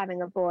told me I was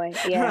having a boy.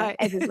 Yeah, Right.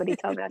 everybody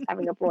told me I was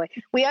having a boy.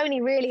 We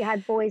only really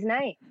had boys'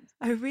 names.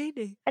 Oh,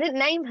 really? I didn't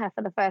name her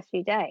for the first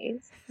few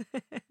days.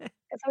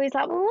 So he's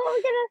like, well, what are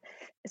we going to...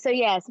 So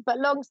yes, but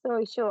long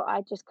story short,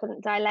 I just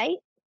couldn't dilate.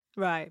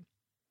 Right.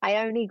 I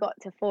only got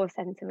to 4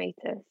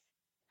 centimetres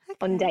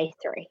on day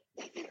 3.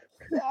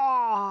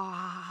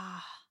 Wow.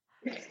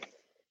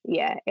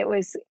 Yeah, it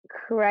was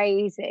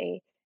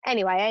crazy.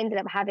 Anyway, I ended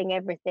up having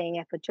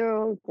everything,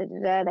 epidural,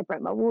 they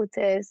broke my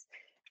waters.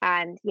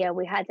 And yeah,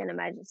 we had an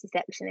emergency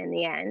section in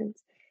the end.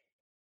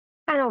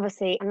 And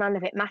obviously, none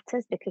of it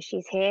matters because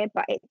she's here,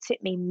 but it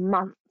took me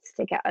months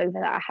to get over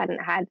that I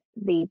hadn't had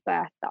the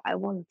birth that I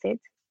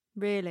wanted.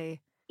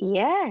 Really?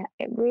 Yeah,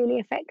 it really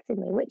affected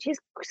me, which is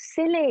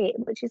silly,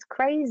 which is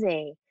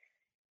crazy.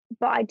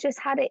 But I just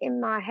had it in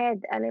my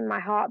head and in my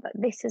heart that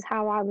this is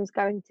how I was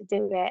going to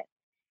do it.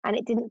 And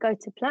it didn't go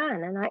to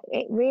plan. And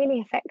it really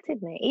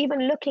affected me.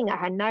 Even looking at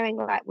her, knowing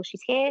like, well,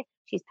 she's here,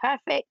 she's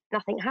perfect,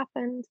 nothing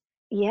happened.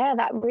 Yeah,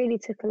 that really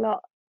took a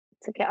lot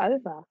to get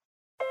over.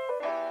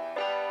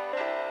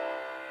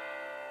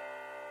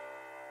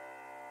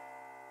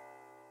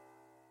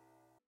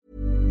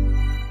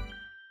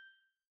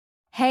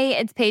 Hey,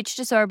 it's Paige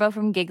DeSorbo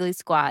from Giggly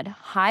Squad.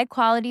 High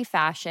quality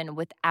fashion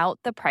without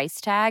the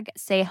price tag.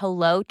 Say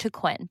hello to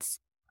Quince.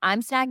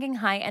 I'm snagging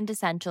high-end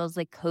essentials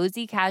like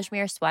cozy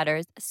cashmere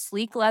sweaters,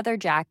 sleek leather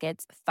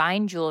jackets,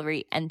 fine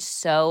jewelry, and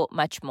so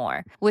much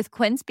more. With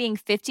Quince being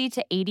 50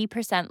 to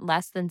 80%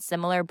 less than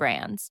similar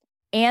brands.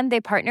 And they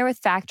partner with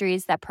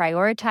factories that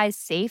prioritize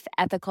safe,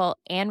 ethical,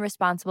 and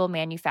responsible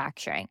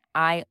manufacturing.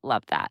 I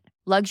love that.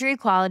 Luxury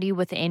quality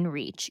within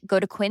reach. Go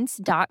to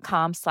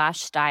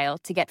quince.com/style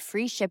to get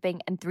free shipping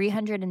and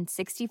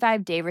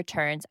 365-day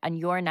returns on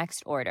your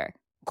next order.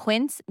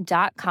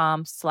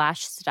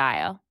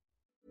 Quince.com/style.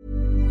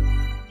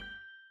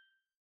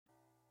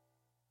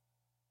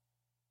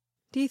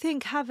 Do you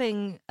think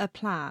having a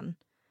plan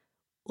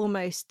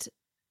almost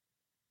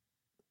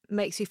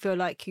makes you feel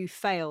like you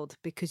failed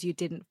because you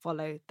didn't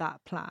follow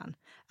that plan?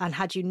 And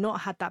had you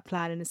not had that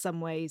plan, in some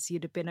ways,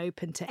 you'd have been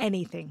open to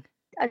anything.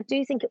 I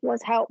do think it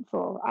was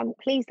helpful. I'm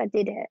pleased I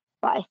did it.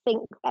 But I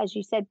think, as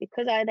you said,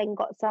 because I then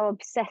got so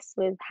obsessed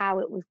with how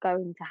it was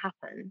going to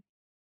happen,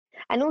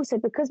 and also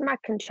because my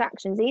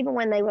contractions, even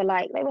when they were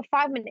 5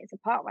 minutes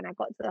apart when I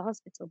got to the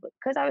hospital, but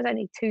because I was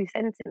only 2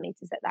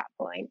 centimeters at that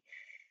point,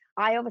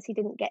 I obviously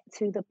didn't get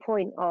to the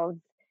point of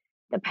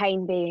the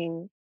pain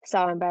being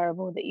so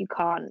unbearable that you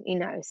can't,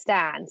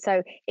 stand.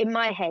 So in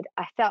my head,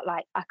 I felt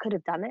like I could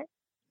have done it.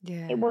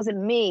 Yeah. It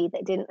wasn't me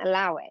that didn't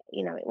allow it.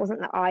 It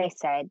wasn't that I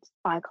said,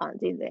 I can't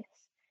do this.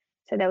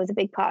 So there was a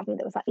big part of me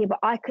that was like, yeah, but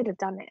I could have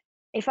done it.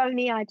 If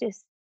only I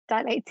just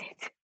dilated.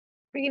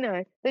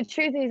 But, the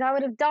truth is I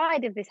would have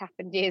died if this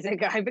happened years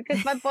ago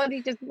because my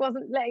body just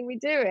wasn't letting me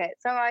do it.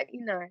 So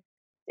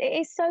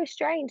it is so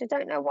strange. I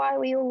don't know why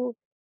we all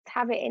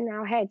have it in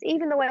our heads,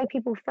 even the way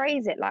people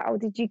phrase it, like, oh,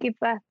 did you give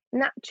birth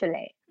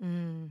naturally?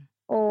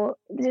 Or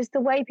just the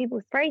way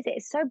people phrase it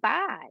is so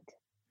bad.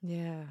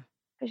 Yeah.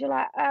 Because you're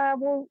like,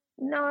 well,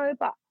 no,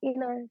 but,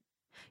 You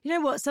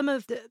know what? Some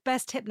of the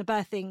best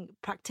hypnobirthing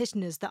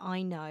practitioners that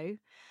I know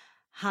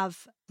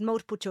have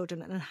multiple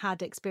children and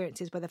had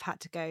experiences where they've had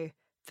to go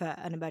for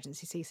an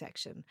emergency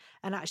C-section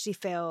and actually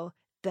feel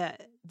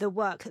that the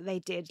work that they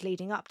did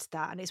leading up to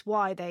that, and it's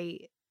why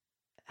they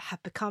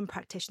have become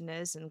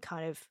practitioners and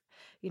kind of,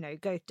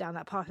 go down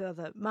that path with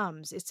other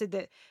mums, is so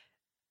that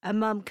a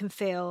mum can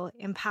feel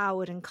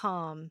empowered and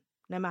calm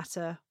no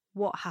matter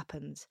what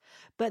happens.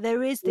 But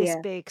there is this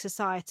big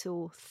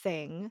societal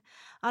thing.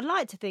 I'd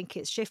like to think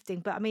it's shifting,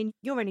 but I mean,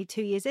 you're only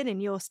 2 years in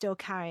and you're still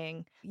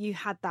you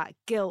had that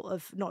guilt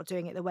of not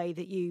doing it the way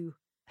that you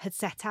had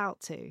set out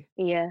to.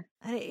 Yeah.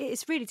 And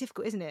it's really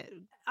difficult, isn't it?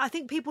 I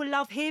think people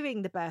love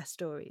hearing the birth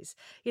stories,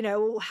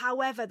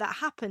 however that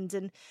happened.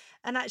 And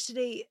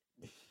actually,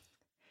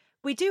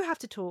 we do have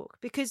to talk,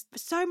 because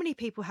so many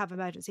people have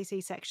emergency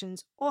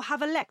C-sections or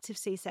have elective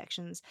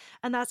C-sections,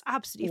 and that's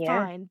absolutely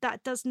fine.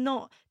 That does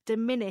not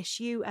diminish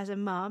you as a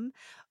mum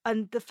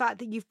and the fact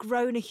that you've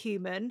grown a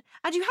human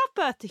and you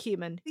have birthed a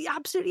human. You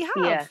absolutely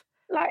have. Yeah.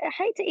 Like, I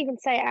hate to even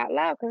say it out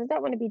loud because I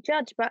don't want to be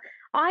judged, but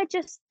I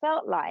just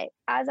felt like,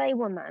 as a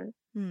woman,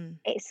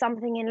 it's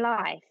something in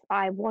life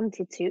I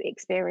wanted to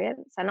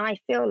experience, and I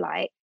feel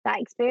like that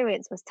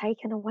experience was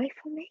taken away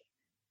from me.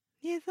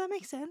 Yeah, that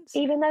makes sense.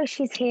 Even though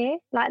she's here,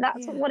 like,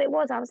 that's what it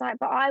was. I was like,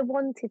 but I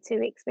wanted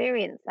to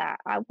experience that.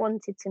 I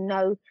wanted to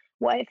know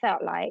what it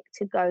felt like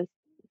to go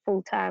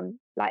full-term,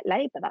 like,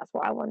 labour. That's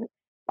what I want.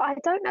 But I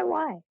don't know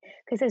why,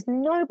 because there's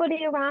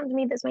nobody around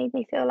me that's made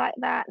me feel like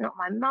that. Not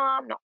my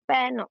mum, not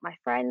Ben, not my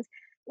friends.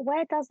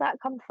 Where does that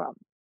come from?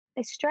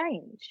 It's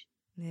strange.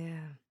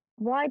 Yeah.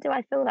 Why do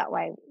I feel that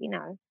way?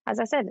 As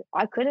I said,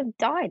 I could have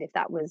died if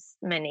that was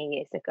many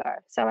years ago.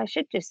 So I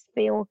should just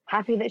feel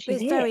happy that she's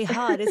But it's here. very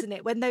hard, isn't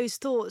it? When those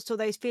thoughts or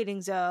those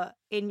feelings are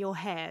in your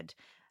head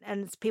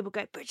and people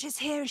go, but she's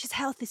here and she's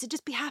healthy, so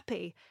just be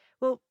happy.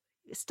 Well,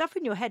 stuff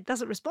in your head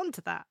doesn't respond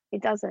to that.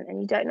 It doesn't.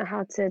 And you don't know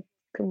how to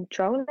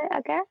control it,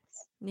 I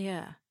guess.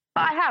 Yeah.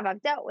 But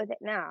I've dealt with it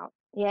now.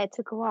 Yeah, it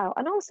took a while.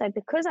 And also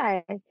because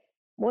I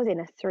was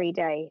in a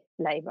 3-day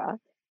labour,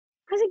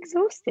 I was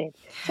exhausted.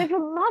 So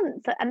for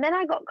months, and then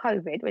I got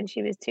COVID when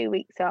she was 2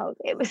 weeks old.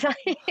 It was like,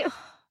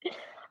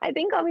 I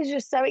think I was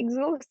just so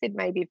exhausted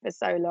maybe for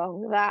so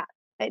long that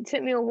it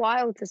took me a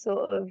while to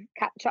sort of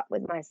catch up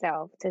with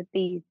myself to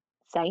be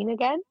sane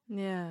again.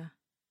 Yeah.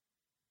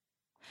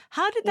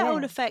 How did that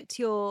all affect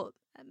your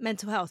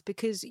mental health?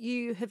 Because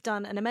you have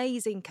done an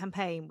amazing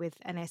campaign with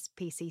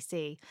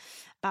NSPCC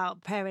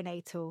about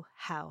perinatal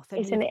health.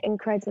 Isn't it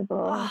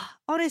incredible?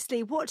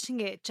 Honestly, watching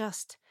it,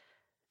 just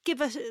give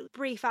us a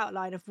brief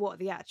outline of what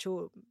the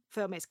actual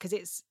film is, because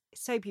it's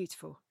so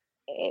beautiful.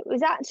 It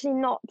was actually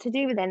not to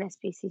do with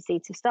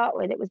NSPCC to start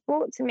with. It was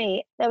brought to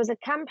me. There was a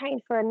campaign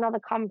for another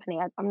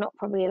company. I'm not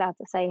probably allowed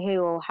to say who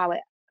or how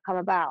it come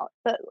about,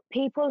 but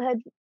people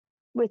had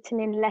written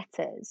in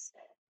letters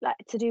like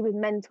to do with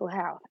mental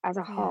health as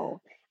a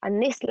whole.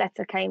 And this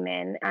letter came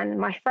in, and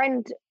my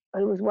friend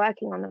who was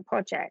working on the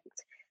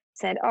project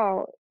said,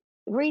 "Oh,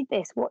 read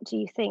this. What do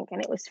you think?"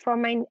 And it was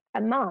from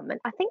a mum, and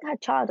I think her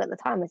child at the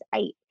time was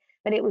 8,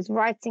 but it was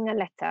writing a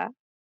letter,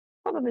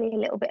 probably a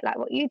little bit like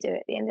what you do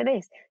at the end of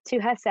this, to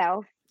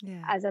herself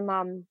as a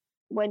mum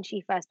when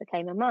she first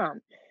became a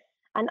mum.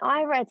 And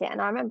I read it,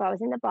 and I remember I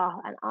was in the bath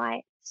and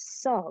I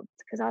sobbed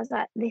because I was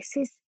like, this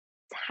is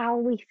how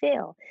we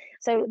feel.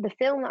 So the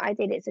film that I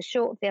did, it's a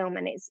short film,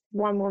 and it's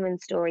one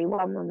woman's story,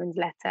 one woman's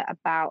letter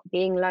about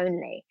being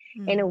lonely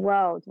in a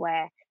world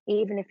where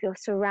even if you're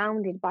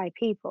surrounded by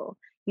people,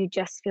 you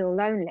just feel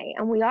lonely.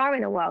 And we are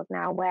in a world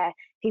now where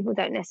people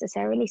don't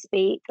necessarily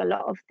speak. A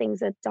lot of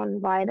things are done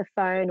via the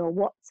phone or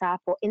WhatsApp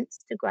or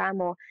Instagram,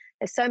 or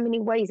there's so many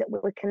ways that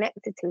we're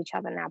connected to each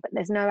other now, but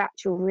there's no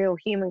actual real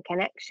human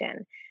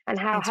connection. And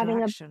how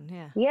having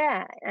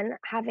and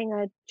having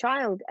a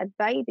child, a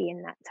baby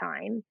in that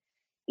time,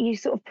 you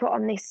sort of put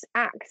on this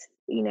act,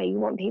 you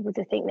want people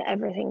to think that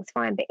everything's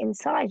fine, but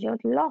inside you're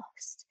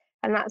lost.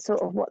 And that's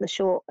sort of what the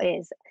short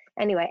is.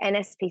 Anyway,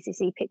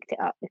 NSPCC picked it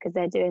up because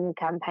they're doing a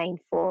campaign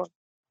for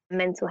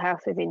mental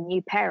health within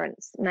new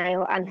parents,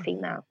 male and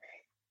female.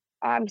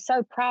 I'm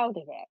so proud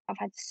of it. I've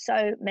had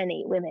so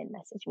many women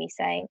message me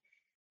saying,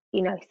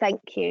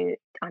 thank you,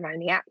 I'm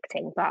only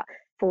acting, but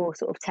for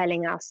sort of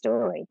telling our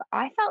story. But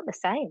I felt the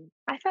same.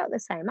 I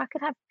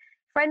could have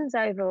friends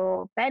over,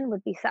 or Ben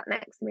would be sat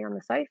next to me on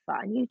the sofa,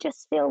 and you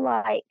just feel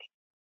like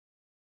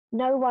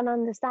no one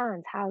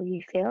understands how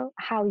you feel,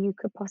 how you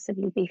could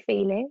possibly be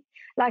feeling.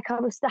 Like,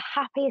 I was the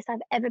happiest I've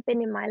ever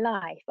been in my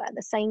life, but at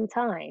the same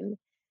time,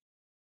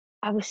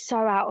 I was so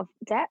out of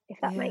depth,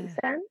 if that makes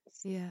sense.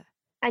 Yeah.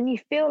 And you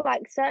feel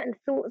like certain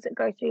thoughts that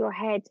go through your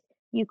head,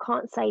 you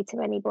can't say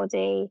to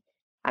anybody.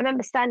 I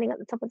remember standing at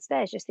the top of the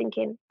stairs just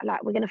thinking,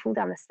 like, we're going to fall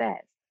down the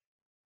stairs.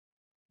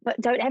 But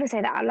don't ever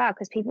say that out loud,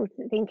 because people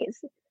think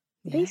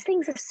these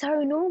things are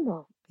so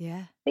normal.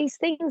 Yeah. These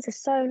things are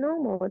so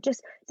normal.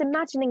 Just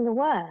imagining the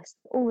worst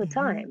all the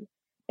time,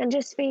 and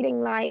just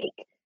feeling like,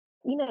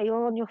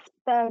 you're on your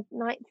 3rd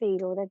night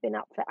feed, or they've been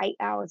up for 8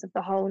 hours of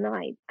the whole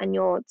night, and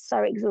you're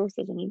so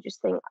exhausted, and you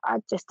just think, I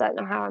just don't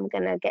know how I'm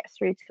going to get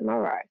through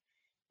tomorrow.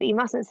 But you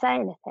mustn't say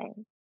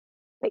anything.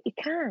 But you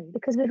can,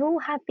 because we've all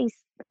had these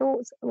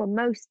thoughts, or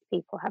most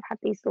people have had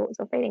these thoughts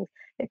or feelings,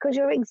 because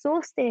you're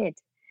exhausted.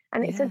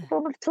 And it's a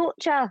form of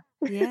torture.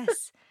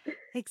 Yes, Sleep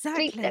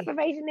exactly.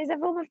 deprivation is a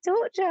form of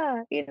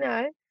torture, you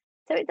know?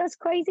 So it does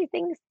crazy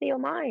things to your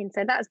mind.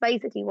 So that's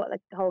basically what the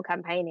whole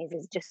campaign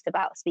is just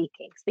about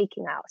speaking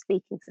out,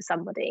 speaking to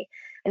somebody.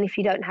 And if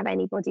you don't have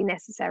anybody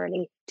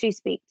necessarily to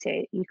speak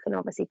to, you can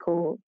obviously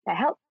call their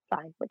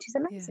helpline, which is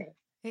Yeah, amazing.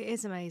 it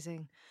is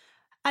amazing.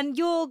 And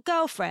your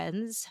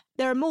girlfriends,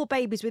 there are more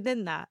babies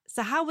within that.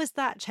 So how has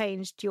that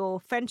changed your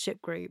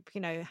friendship group,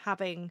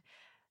 having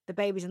the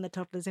babies and the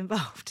toddlers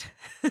involved?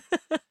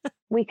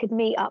 We could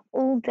meet up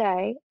all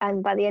day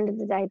and by the end of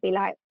the day be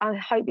like, I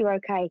hope you're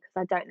okay because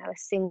I don't know a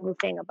single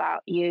thing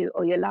about you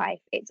or your life.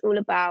 It's all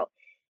about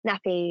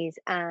nappies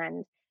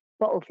and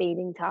bottle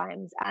feeding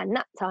times and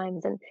nap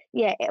times. And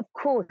yeah, of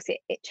course,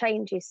 it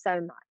changes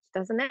so much,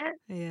 doesn't it?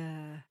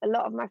 Yeah. A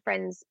lot of my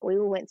friends, we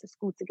all went to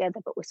school together,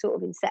 but we're sort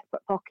of in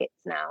separate pockets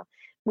now.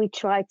 We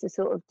try to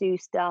sort of do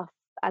stuff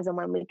as and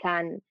when we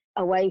can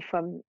away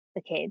from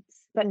the kids,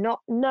 but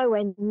not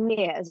nowhere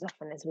near as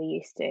often as we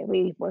used to.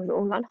 We were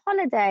all on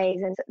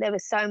holidays and there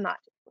was so much,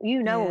 all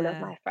of Yeah.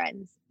 my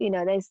friends,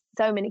 there's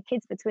so many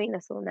kids between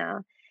us all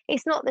now.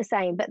 It's not the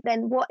same, but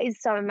then what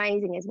is so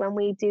amazing is when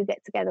we do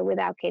get together with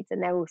our kids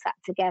and they're all sat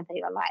together,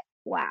 you're like,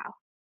 wow,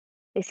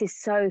 this is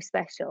so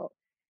special.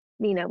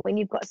 When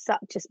you've got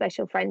such a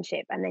special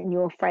friendship and then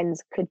your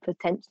friends could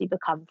potentially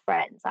become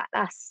friends, like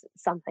that's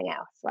something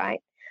else,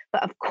 right?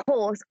 But of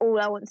course,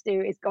 all I want to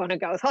do is go on a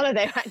girls'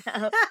 holiday right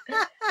now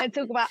and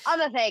talk about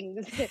other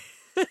things.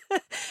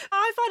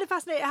 I find it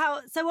fascinating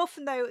how so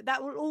often, though,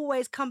 that will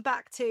always come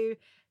back to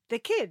the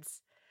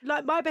kids.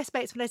 Like my best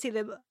mates, when I see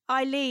them,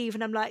 I leave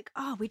and I'm like,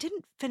 oh, we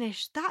didn't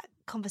finish that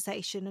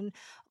conversation. And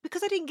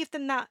because I didn't give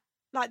them that,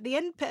 like the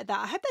input of that,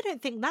 I hope they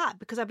don't think that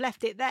because I've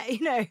left it there,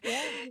 Yeah.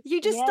 You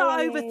just Yeah,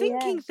 start yeah,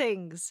 overthinking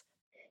things.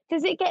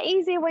 Does it get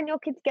easier when your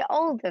kids get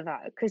older though?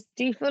 Because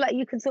do you feel like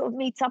you can sort of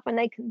meet up and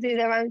they can do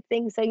their own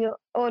thing,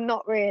 or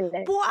not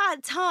really? Well,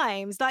 at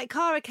times, like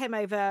Cara came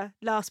over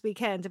last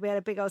weekend and we had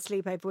a big old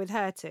sleepover with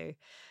her too.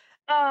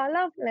 Oh,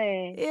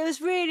 lovely. It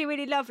was really,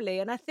 really lovely.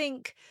 And I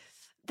think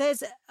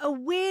there's a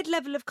weird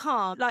level of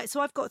calm. Like, so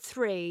I've got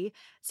 3.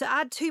 So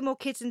add 2 more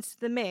kids into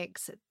the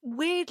mix.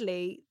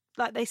 Weirdly,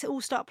 like they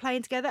all start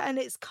playing together and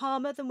it's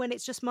calmer than when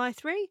it's just my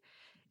 3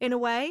 in a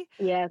way.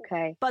 Yeah,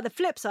 okay. But the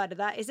flip side of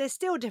that is there's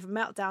still different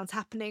meltdowns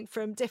happening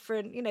from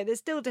different, there's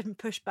still different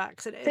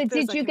pushbacks. And it So feels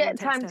did like you everyone get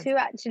takes time turns. to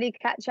actually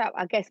catch up,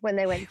 I guess, when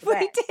they went to We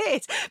bed?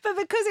 did, but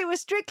because it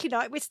was Strictly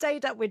night, we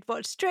stayed up, we'd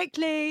watched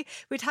Strictly,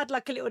 we'd had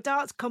like a little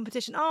dance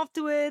competition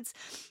afterwards.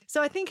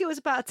 So I think it was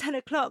about 10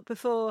 o'clock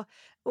before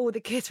all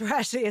the kids were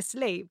actually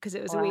asleep because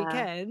it was a Wow.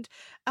 weekend.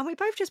 And we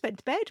both just went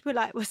to bed. We're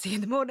like, we'll see you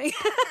in the morning.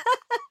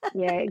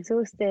 Yeah,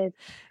 exhausted.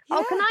 Yeah.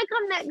 Oh, can I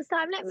come next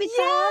time? Let me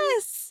come.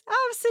 Yes,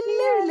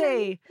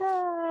 absolutely.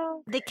 Yeah.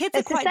 The kids are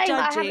It's the quite same,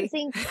 I judgy haven't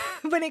seen.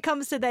 when it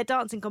comes to their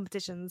dancing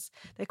competitions.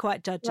 They're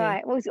quite judgy.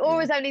 Right. Well,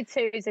 Aura's only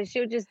 2, so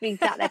she'll just be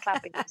sat there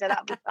clapping, so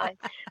that'll be fine.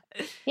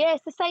 Yeah,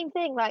 it's the same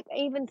thing. Like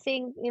even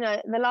seeing,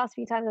 the last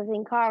few times I've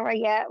seen Cara,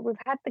 yeah, we've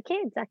had the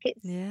kids. Like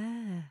it's,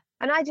 Yeah.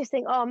 and I just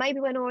think, oh, maybe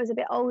when Aura's a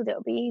bit older,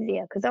 it'll be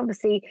easier because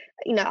obviously,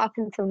 up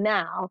until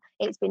now,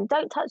 it's been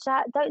don't touch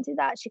that, don't do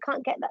that. She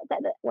can't get that.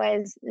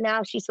 Whereas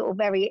now she's sort of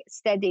very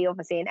steady,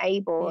 obviously, and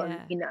able,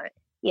 Yeah. and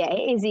yeah,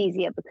 it is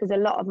easier because a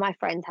lot of my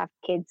friends have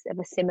kids of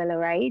a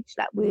similar age.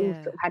 Like we all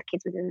sort of had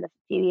kids within a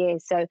few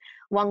years, so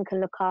one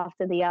can look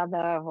after the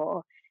other,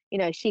 or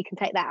she can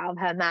take that out of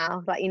her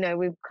mouth. Like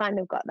we've kind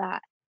of got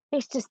that.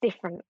 It's just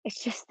different.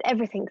 It's just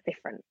everything's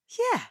different.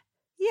 Yeah.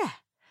 Yeah.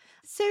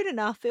 Soon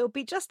enough, it'll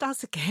be just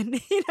us again,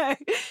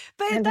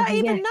 But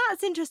Yeah.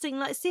 that's interesting,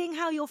 like seeing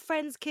how your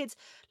friends' kids,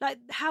 like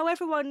how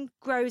everyone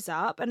grows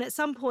up. And at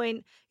some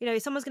point,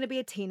 someone's going to be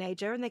a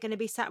teenager and they're going to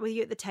be sat with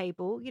you at the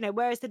table,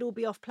 whereas they'd all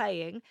be off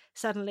playing,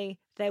 suddenly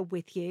they're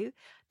with you.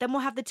 Then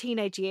we'll have the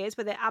teenage years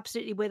where they're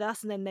absolutely with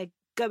us and then they're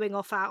going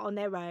off out on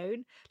their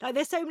own. Like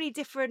there's so many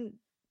different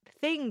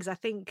things, I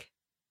think,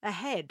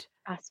 ahead.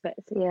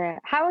 Aspects, yeah.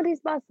 How old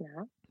is Buzz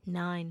now?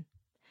 9.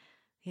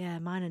 Yeah,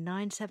 mine are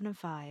 9, 7 and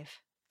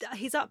 5.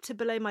 He's up to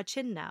below my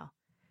chin now,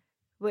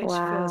 which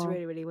feels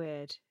really, really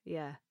weird.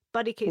 Yeah.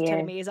 Buddy keeps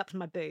telling me he's up to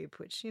my boob,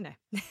 which, he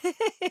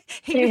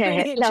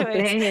really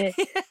enjoys.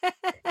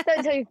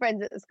 Don't tell your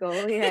friends at the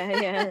school.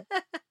 Yeah.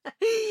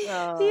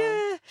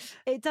 Yeah.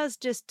 It does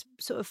just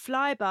sort of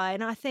fly by.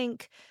 And I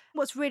think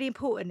what's really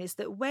important is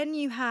that when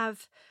you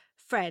have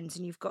friends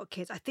and you've got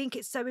kids, I think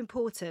it's so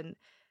important.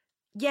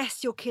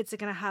 Yes, your kids are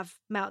going to have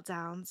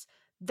meltdowns.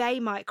 They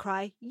might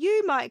cry.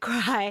 You might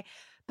cry.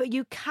 But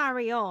you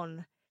carry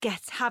on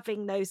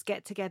having those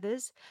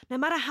get-togethers, no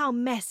matter how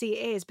messy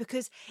it is,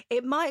 because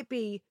it might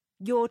be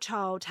your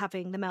child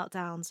having the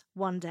meltdowns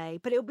one day,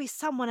 but it'll be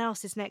someone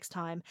else's next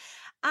time.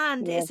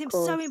 And it seems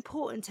so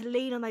important to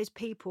lean on those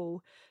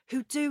people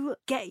who do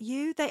get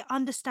you. They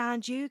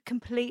understand you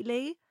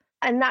completely.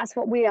 And that's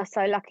what we are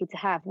so lucky to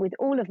have with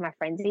all of my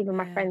friends, even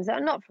my friends that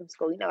are not from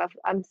school.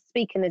 I'm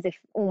speaking as if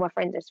all my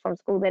friends are from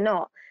school. They're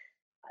not.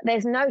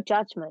 There's no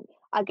judgment.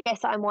 I guess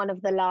I'm one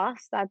of the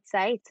last, I'd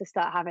say, to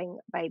start having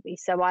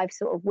babies. So I've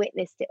sort of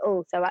witnessed it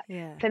all. So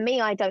for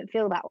me, I don't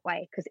feel that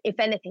way, because if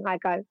anything, I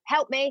go,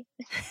 help me,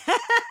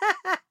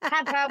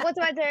 have her. What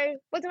do I do?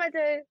 What do I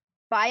do?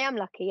 But I am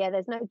lucky. Yeah,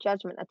 there's no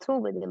judgment at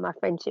all within my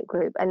friendship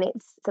group. And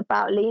it's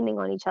about leaning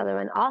on each other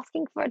and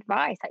asking for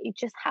advice. Like, you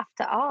just have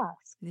to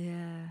ask.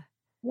 Yeah.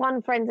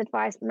 One friend's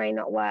advice may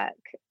not work,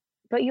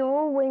 but you're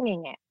all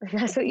winging it.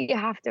 That's what you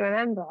have to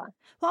remember.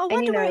 Well, I And,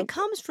 wonder where it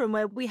comes from,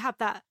 where we have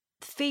that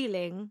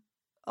feeling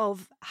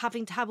of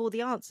having to have all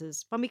the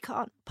answers when we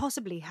can't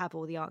possibly have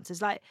all the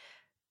answers. Like,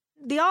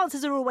 the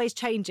answers are always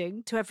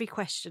changing to every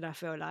question, I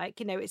feel like.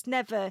 You know, it's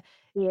never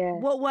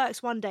what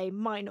works one day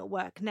might not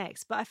work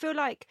next. But I feel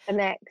like the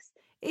next.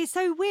 It's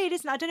so weird,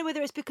 isn't it? I don't know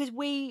whether it's because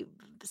we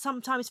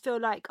sometimes feel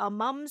like our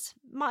mums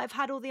might have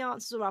had all the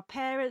answers, or our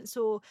parents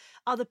or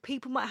other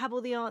people might have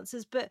all the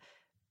answers, but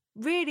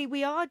really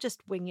we are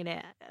just winging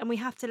it, and we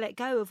have to let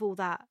go of all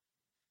that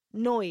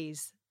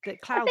noise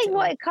that clouds I think it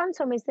what all. it comes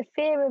from is the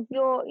fear of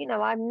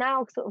I'm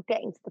now sort of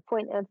getting to the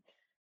point of,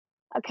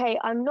 okay,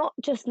 I'm not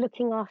just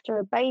looking after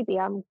a baby,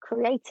 I'm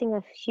creating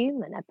a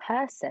human, a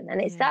person.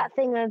 And it's that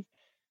thing of,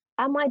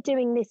 am I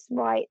doing this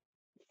right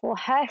for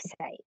her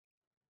sake?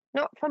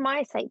 Not for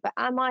my sake, but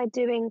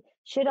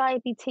should I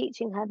be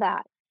teaching her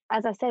that?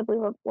 As I said,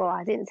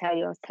 I didn't tell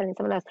you, I was telling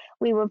someone else,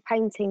 we were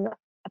painting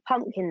a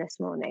pumpkin this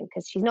morning,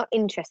 because she's not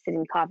interested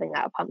in carving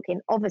out a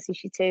pumpkin. Obviously,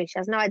 she's 2, she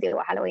has no idea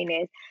what Halloween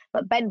is.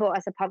 But Ben bought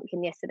us a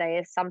pumpkin yesterday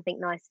as something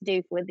nice to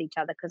do with each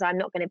other, because I'm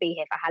not going to be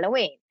here for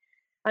Halloween.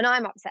 And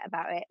I'm upset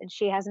about it, and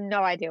she has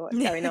no idea what's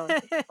going on.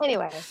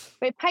 Anyway,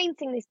 we're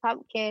painting this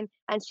pumpkin,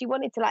 and she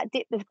wanted to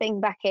dip the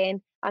thing back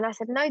in. And I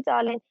said, no,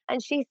 darling.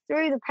 And she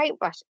threw the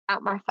paintbrush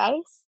at my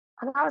face.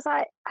 And I was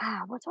like,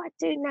 what do I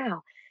do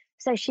now?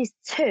 So she's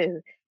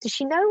 2. Does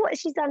she know what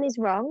she's done is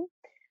wrong?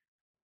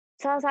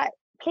 So I was like,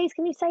 please,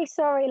 can you say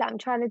sorry? I'm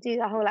trying to do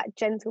the whole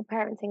gentle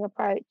parenting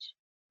approach.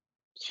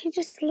 She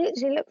just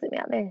literally looked at me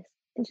like this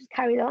and just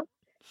carried on.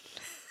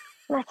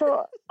 And I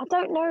thought, I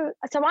don't know.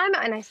 So I'm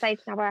at a stage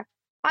now where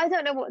I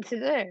don't know what to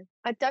do.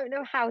 I don't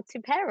know how to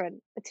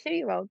parent a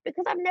 2-year-old,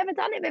 because I've never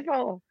done it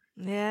before.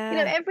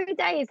 Yeah. Every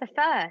day is a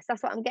first.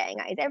 That's what I'm getting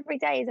at. Is every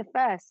day is a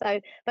first. So,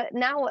 but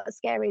now what's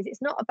scary is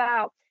it's not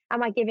about,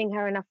 am I giving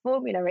her enough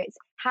formula? It's,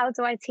 how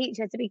do I teach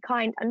her to be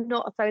kind and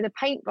not throw the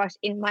paintbrush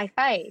in my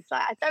face?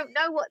 I don't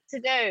know what to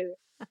do.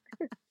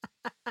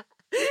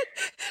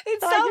 In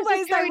some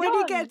ways, though, when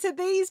you get to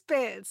these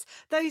bits,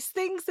 those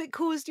things that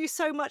caused you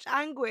so much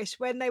anguish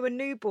when they were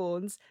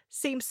newborns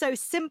seem so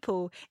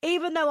simple.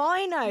 Even though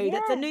I know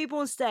that the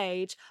newborn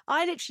stage,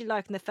 I literally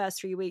liken the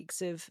first 3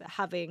 weeks of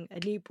having a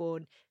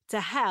newborn to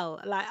hell.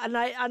 And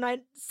I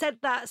said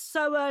that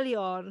so early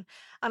on,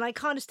 and I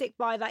kind of stick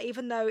by that,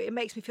 even though it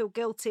makes me feel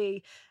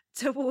guilty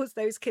towards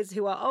those kids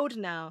who are older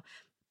now.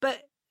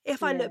 But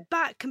if I look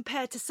back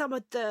compared to some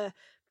of the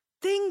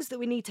things that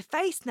we need to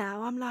face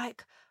now, I'm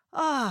like,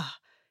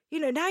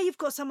 now you've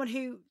got someone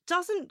who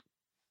doesn't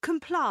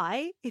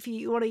comply, if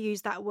you want to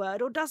use that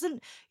word, or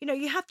doesn't,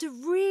 you have to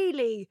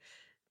really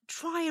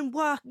try and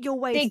work your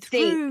way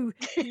through.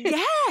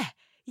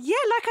 Yeah,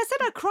 like I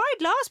said, I cried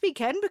last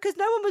weekend because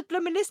no one was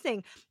blooming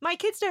listening. My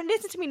kids don't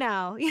listen to me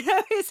now.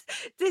 It's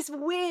this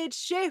weird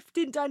shift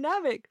in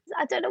dynamic.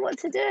 I don't know what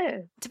to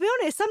do. To be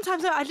honest,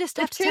 sometimes I just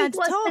have to turn to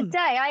Tom. The truth was, the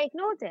day I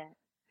ignored it.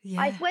 Yeah.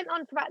 I went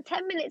on for about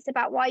 10 minutes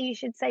about why you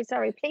should say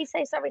sorry. Please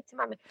say sorry to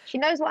Mummy. She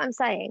knows what I'm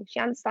saying. She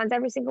understands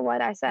every single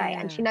word I say,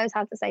 and she knows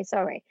how to say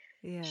sorry.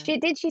 Yeah.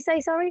 Did she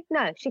say sorry?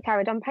 No, she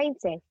carried on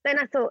painting. Then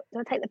I thought, do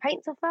I take the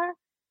paints off her?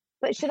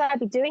 But should I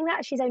be doing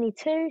that? She's only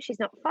 2. She's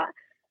not fun.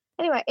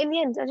 Anyway, in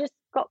the end,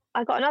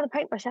 I got another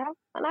paintbrush out,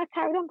 and I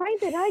carried on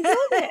painting. I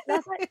ignored it. And I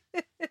was like,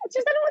 I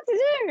just don't know what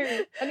to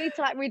do. I need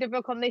to read a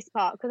book on this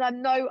part, because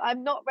I'm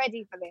not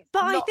ready for this.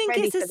 But I think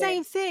it's the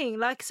same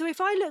thing. So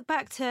if I look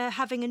back to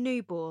having a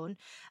newborn,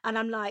 and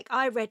I'm like,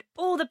 I read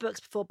all the books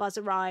before Buzz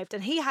arrived,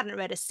 and he hadn't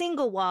read a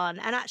single one.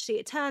 And actually,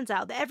 it turns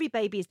out that every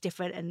baby is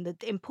different, and the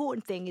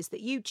important thing is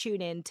that you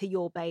tune in to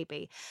your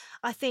baby.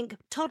 I think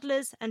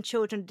toddlers and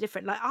children are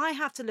different. I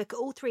have to look at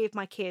all 3 of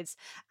my kids,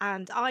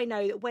 and I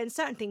know that when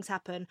certain things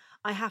happen,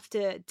 I have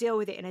to deal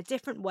with it in a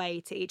different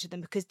way to each of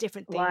them, because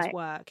different things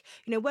work.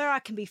 Where I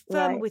can be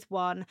firmer with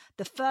one,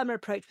 the firmer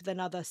approach with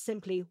another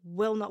simply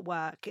will not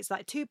work. It's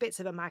like 2 bits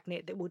of a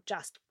magnet that will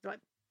just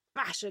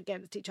bash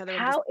against each other.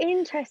 How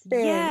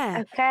interesting.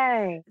 Yeah.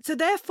 Okay. So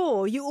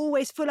therefore, you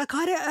always feel like,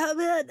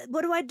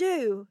 what do I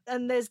do?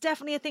 And there's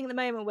definitely a thing at the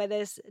moment where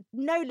there's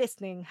no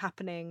listening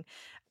happening.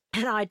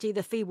 And I do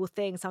the feeble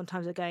thing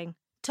sometimes of going,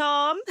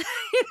 Tom,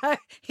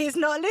 he's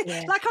not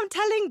listening. Like I'm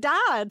telling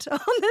Dad on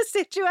the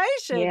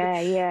situation.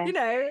 Yeah.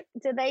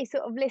 Do they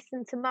sort of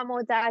listen to Mum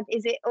or Dad?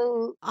 Is it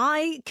all?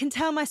 I can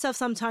tell myself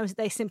sometimes that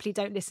they simply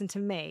don't listen to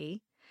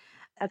me.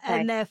 Okay.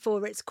 And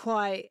therefore it's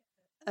quite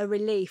a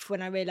relief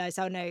when I realise,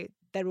 oh no,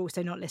 they're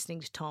also not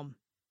listening to Tom.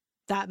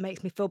 That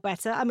makes me feel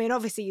better. I mean,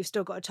 obviously you've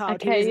still got a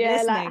child who isn't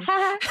listening.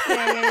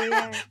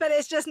 Yeah. But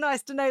it's just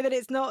nice to know that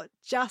it's not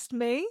just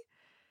me.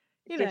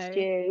 Just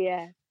you,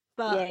 yeah.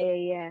 But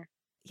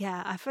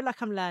yeah, I feel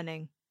like I'm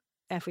learning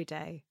every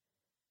day.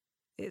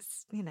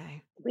 It's,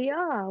 We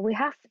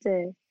have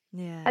to.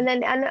 yeah. And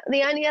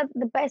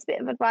the best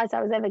bit of advice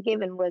I was ever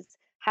given was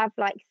have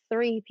like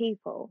 3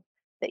 people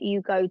that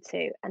you go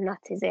to, and that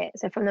is it.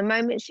 So from the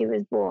moment she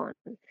was born,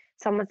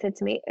 someone said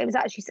to me, it was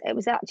actually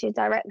a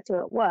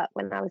director at work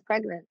when I was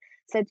pregnant,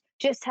 said,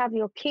 just have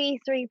your key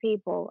 3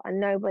 people and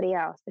nobody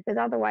else, because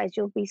otherwise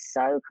you'll be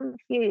so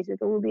confused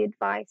with all the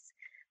advice.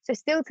 So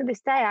still to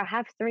this day, I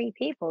have 3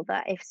 people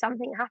that if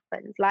something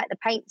happens, like the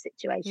paint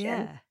situation,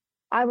 Yeah.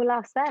 I will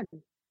ask them.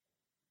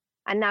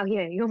 And now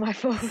you're my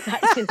fourth,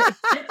 actually.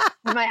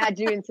 I might add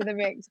you into the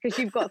mix because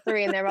you've got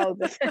 3 and they're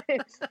older.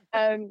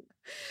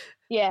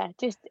 Yeah,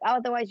 just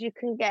otherwise you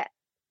can get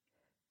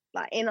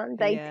like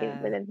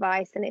inundated with Yeah.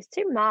 advice and it's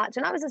too much.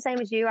 And I was the same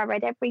as you. I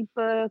read every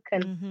book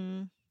and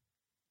Mm-hmm.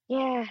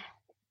 yeah.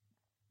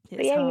 But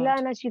It's yeah, you hard.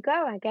 learn as you go,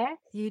 I guess.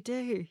 You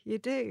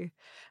do.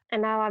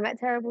 And now I'm at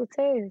terrible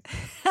twos.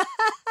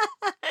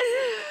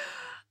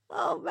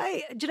 Oh,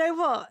 mate, do you know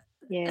what?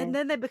 Yeah. And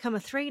then they become a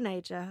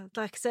 3-nager.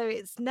 Like, so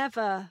it's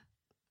never,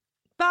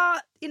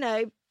 but,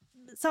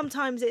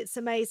 sometimes it's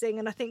amazing.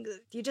 And I think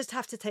that you just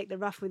have to take the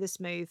rough with the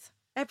smooth.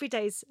 Every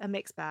day's a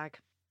mixed bag.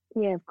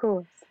 Yeah, of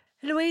course.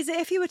 Louisa,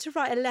 if you were to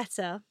write a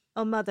letter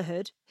on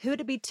motherhood, who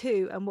would it be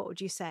to and what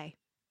would you say?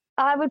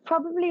 I would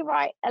probably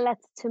write a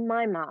letter to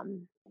my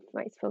mum. It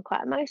makes me feel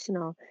quite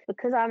emotional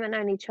because I'm an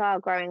only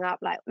child growing up.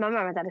 Like my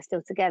mum and dad are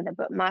still together,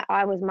 but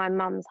I was my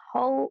mum's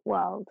whole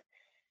world.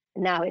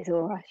 Now it's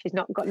all right. She's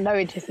not got no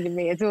interest in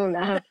me at all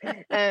now.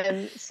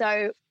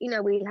 So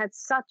we had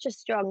such a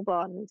strong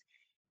bond.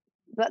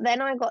 But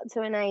then I got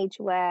to an age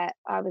where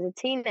I was a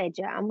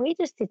teenager and we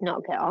just did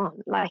not get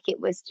on. Like it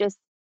was just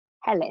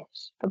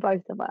hellish for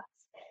both of us.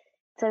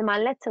 So my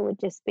letter would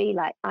just be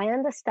like, I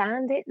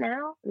understand it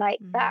now. Like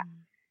that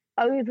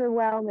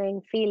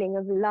overwhelming feeling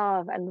of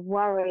love and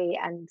worry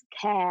and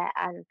care,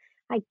 and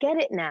I get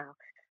it now.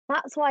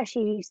 That's why she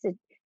used to,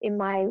 in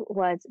my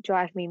words,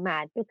 drive me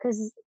mad,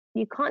 because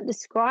you can't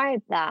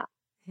describe that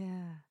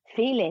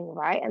feeling,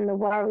 right? And the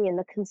worry and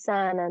the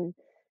concern. And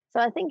so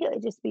I think it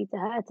would just be to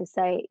her to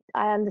say,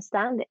 I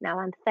understand it now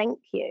and thank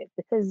you,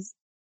 because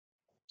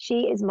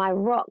she is my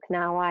rock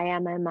now. I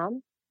am her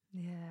mum.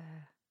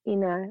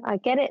 I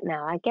get it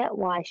now. I get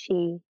why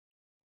she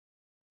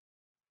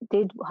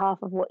did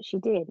half of what she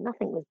did.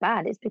 Nothing was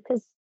bad. It's because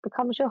it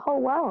becomes your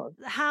whole world.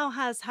 How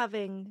has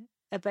having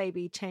a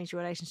baby changed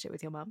your relationship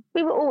with your mum?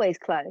 We were always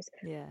close.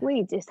 Yeah.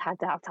 We just had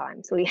our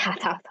times.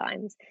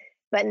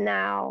 But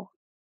now,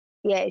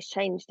 it's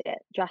changed it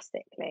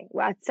drastically.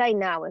 Well, I'd say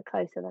now we're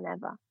closer than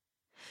ever.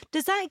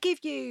 Does that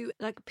give you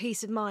like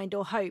peace of mind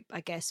or hope,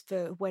 I guess,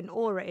 for when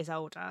Aura is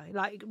older?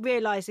 Like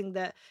realising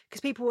that,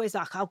 because people always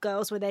like, oh,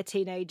 girls when they're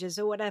teenagers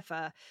or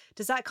whatever.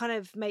 Does that kind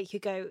of make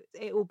you go,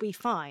 it will be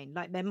fine?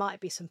 Like there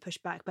might be some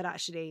pushback, but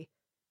actually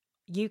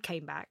you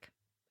came back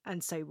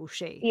and so will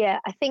she. Yeah,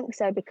 I think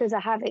so, because I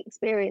have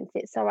experienced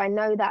it. So I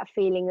know that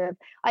feeling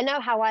I know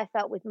how I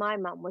felt with my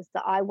mum, was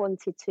that I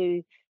wanted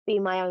to be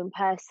my own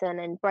person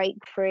and break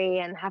free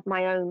and have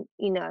my own,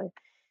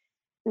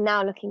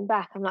 Now looking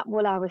back, I'm like,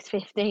 well, I was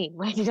 15.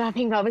 Where did I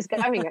think I was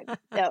going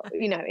at,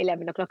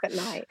 11 o'clock at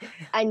night?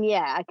 And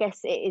yeah, I guess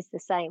it is the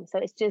same. So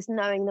it's just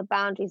knowing the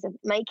boundaries of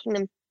making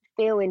them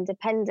feel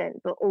independent,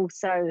 but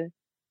also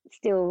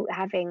still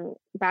having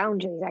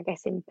boundaries, I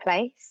guess, in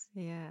place.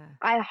 Yeah.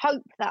 I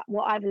hope that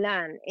what I've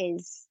learned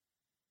is,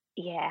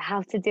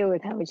 how to deal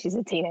with her when she's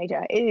a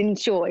teenager. In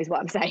short, is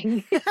what I'm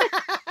saying.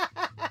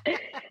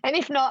 And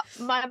if not,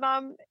 my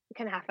mum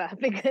can have her,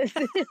 because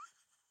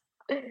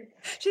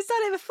she's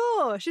done it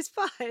before. She's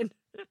fine.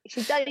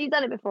 You've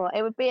done it before.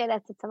 It would be a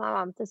letter to my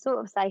mum to sort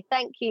of say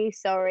thank you,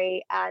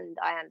 sorry, and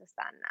I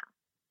understand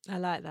now. I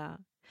like that.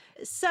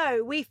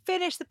 So we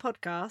finished the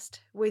podcast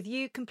with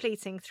you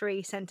completing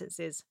 3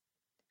 sentences.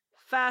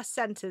 First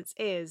sentence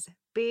is,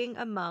 being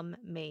a mum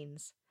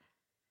means.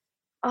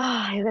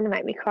 Oh, you're going to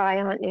make me cry,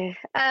 aren't you?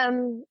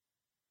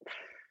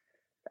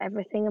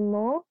 Everything and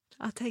more.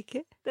 I'll take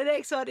it. The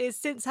next one is,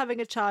 since having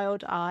a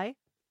child, I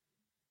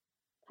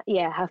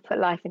have put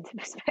life into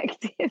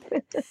perspective.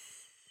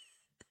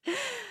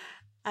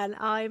 And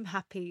I'm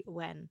happy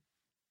when?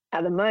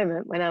 At the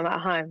moment, when I'm at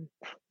home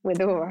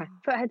with Aura.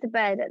 Put her to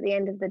bed at the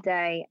end of the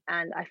day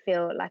and I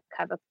feel like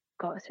I've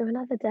got through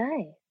another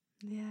day.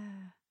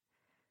 Yeah.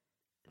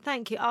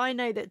 Thank you. I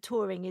know that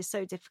touring is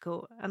so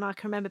difficult, and I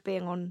can remember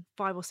being on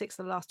 5 or 6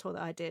 of the last tour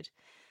that I did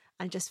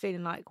and just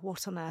feeling like,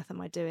 what on earth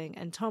am I doing?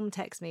 And Tom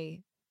texted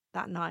me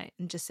that night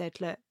and just said,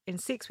 look, in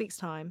 6 weeks'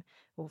 time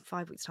or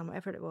 5 weeks' time,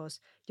 whatever it was,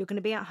 you're going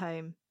to be at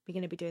home, you're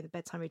going to be doing the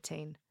bedtime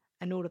routine,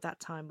 and all of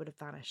that time would have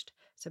vanished.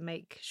 So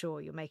make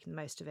sure you're making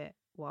the most of it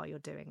while you're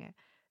doing it.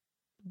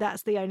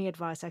 That's the only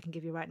advice I can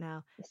give you right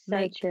now.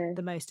 Make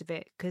the most of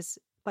it, because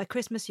by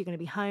Christmas you're going to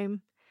be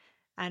home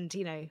and,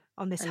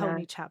 on this whole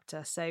new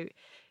chapter. So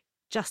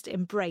just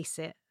embrace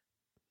it.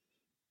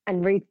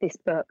 And read this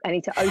book. I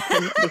need to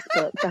open this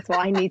book. That's what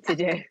I need to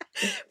do.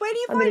 When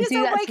you find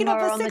yourself waking up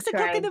at 6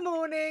 o'clock in the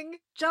morning,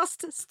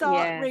 just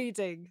start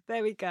reading.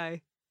 There we go.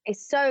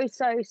 It's so,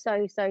 so,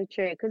 so, so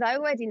true. Because I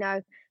already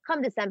know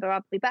Come December,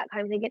 I'll be back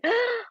home thinking,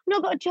 oh, I've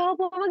not got a job.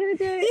 What am I going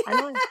to do?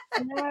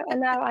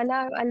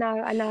 I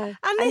know.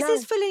 And this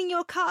is filling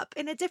your cup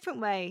in a different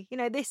way. You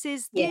know, this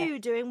is you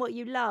doing what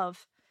you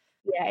love.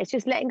 Yeah, it's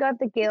just letting go of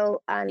the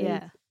guilt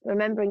and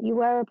remembering you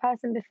were a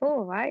person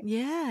before, right?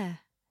 Yeah,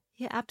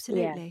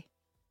 absolutely.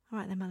 All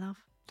right then, my love.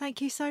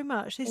 Thank you so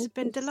much. This has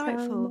been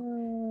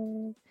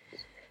delightful.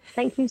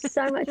 Thank you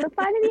so much for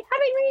finally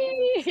having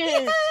me.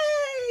 Yay!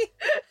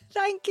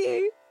 Thank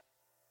you.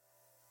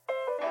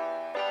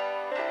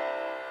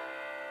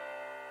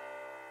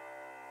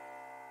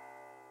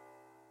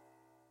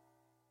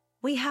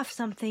 We have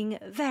something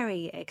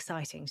very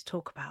exciting to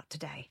talk about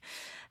today.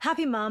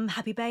 Happy mum,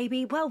 happy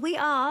baby. Well, we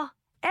are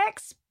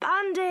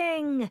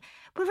expanding.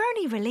 We're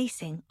only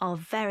releasing our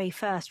very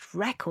first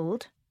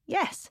record.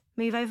 Yes,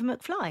 Move Over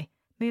McFly,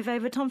 Move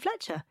Over Tom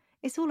Fletcher.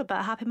 It's all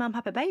about happy mum,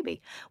 happy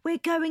baby. We're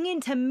going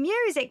into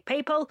music,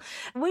 people.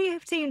 We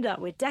have teamed up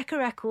with Decca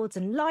Records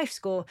and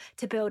LifeScore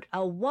to build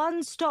a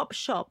one-stop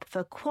shop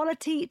for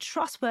quality,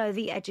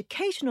 trustworthy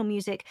educational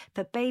music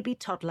for baby,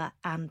 toddler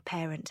and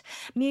parent.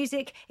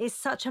 Music is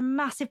such a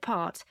massive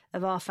part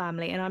of our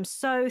family, and I'm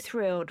so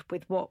thrilled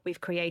with what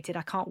we've created.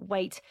 I can't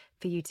wait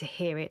for you to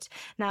hear it.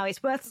 Now,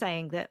 it's worth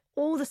saying that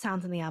all the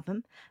sounds on the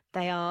album,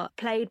 they are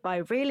played by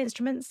real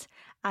instruments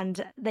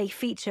and they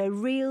feature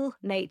real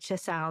nature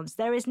sounds.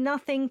 There is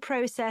nothing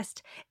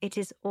processed. It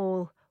is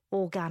all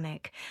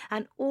organic.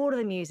 And all of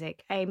the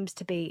music aims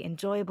to be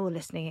enjoyable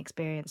listening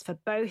experience for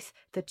both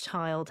the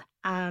child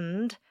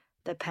and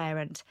the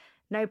parent.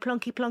 No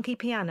plonky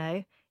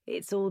piano.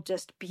 It's all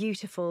just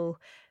beautiful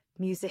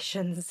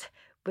musicians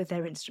with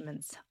their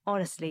instruments.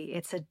 Honestly,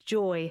 it's a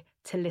joy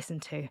to listen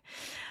to.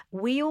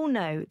 We all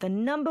know the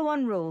number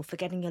one rule for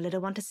getting your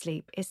little one to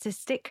sleep is to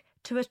stick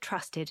to a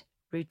trusted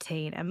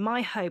routine. And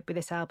my hope with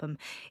this album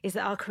is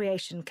that our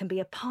creation can be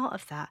a part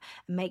of that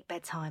and make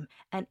bedtime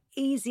an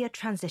easier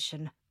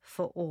transition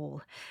for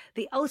all.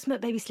 The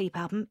Ultimate Baby Sleep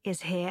album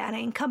is here, and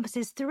it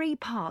encompasses 3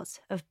 parts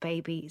of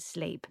baby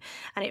sleep,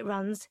 and it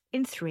runs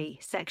in 3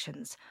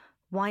 sections: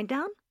 wind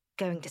down,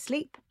 going to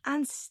sleep,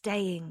 and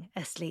staying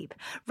asleep,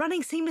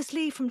 running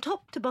seamlessly from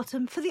top to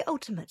bottom for the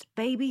ultimate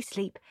baby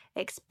sleep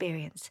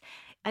experience.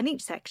 And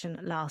each section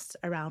lasts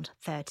around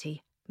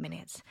 30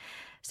 minutes.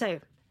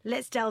 So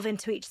let's delve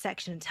into each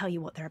section and tell you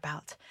what they're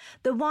about.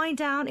 The wind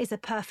down is a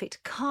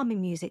perfect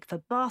calming music for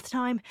bath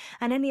time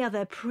and any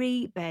other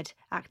pre-bed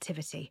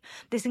activity.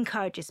 This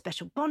encourages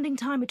special bonding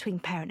time between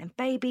parent and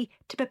baby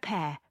to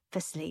prepare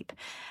for sleep.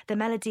 The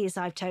melodies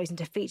I've chosen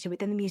to feature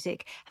within the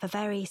music have a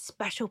very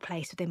special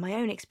place within my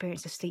own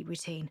experience of sleep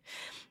routine.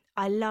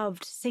 I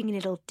loved singing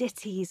little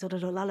ditties or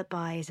little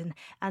lullabies,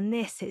 and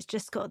this, it's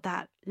just got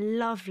that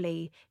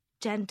lovely,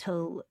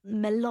 gentle,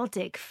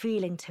 melodic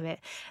feeling to it.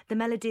 The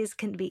melodies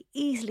can be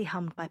easily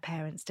hummed by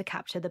parents to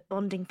capture the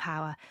bonding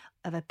power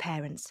of a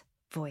parent's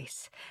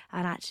voice.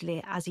 And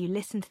actually, as you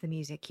listen to the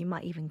music, you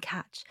might even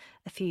catch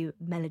a few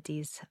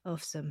melodies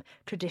of some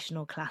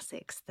traditional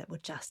classics that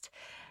would just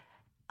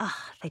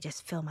they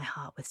just fill my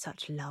heart with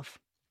such love.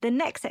 The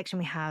next section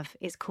we have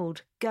is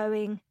called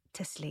Going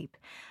to Sleep.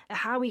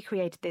 How we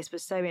created this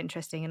was so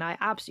interesting, and I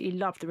absolutely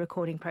loved the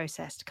recording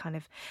process to kind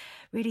of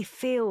really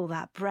feel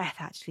that breath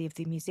actually of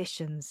the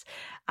musicians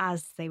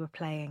as they were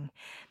playing.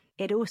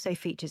 It also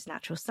features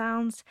natural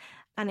sounds,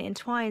 and it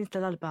entwines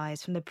the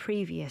lullabies from the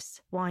previous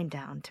wind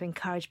down to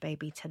encourage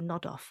baby to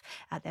nod off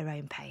at their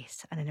own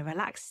pace and in a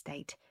relaxed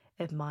state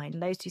of mind.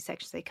 And those 2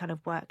 sections, they kind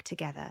of work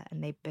together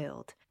and they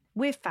build.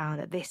 We've found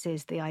that this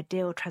is the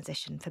ideal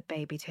transition for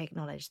baby to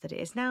acknowledge that it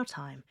is now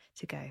time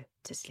to go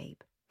to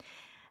sleep.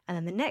 And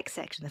then the next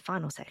section, the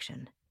final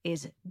section,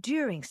 is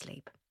during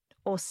sleep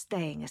or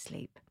staying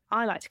asleep.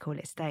 I like to call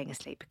it staying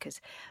asleep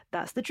because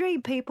that's the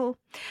dream, people.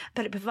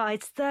 But it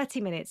provides 30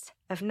 minutes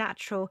of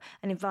natural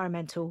and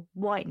environmental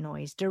white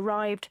noise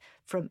derived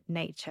from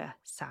nature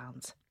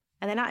sounds.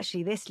 And then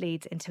actually this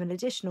leads into an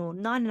additional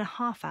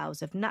 9.5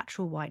 hours of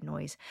natural white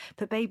noise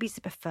for babies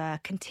that prefer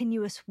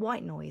continuous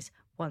white noise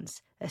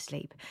once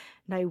asleep.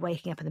 No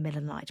waking up in the middle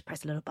of the night to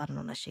press a little button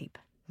on a sheep.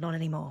 Not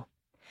anymore.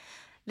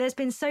 There's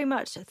been so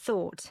much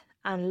thought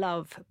and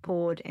love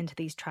poured into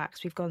these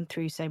tracks. We've gone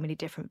through so many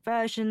different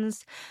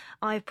versions.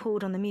 I've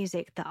pulled on the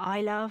music that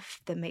I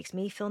love, that makes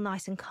me feel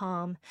nice and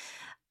calm.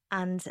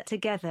 And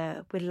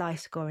together with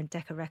LifeScore and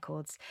Decca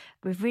Records,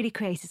 we've really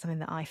created something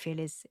that I feel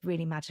is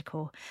really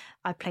magical.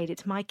 I played it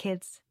to my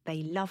kids.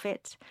 They love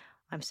it.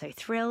 I'm so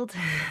thrilled.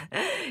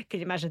 Could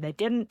you imagine if they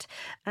didn't?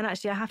 And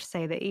actually, I have to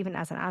say that even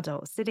as an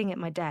adult, sitting at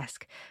my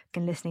desk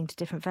and listening to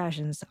different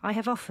versions, I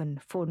have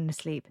often fallen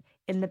asleep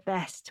in the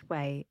best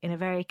way, in a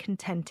very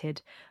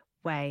contented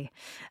way.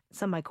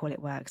 Some might call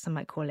it work, some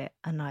might call it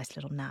a nice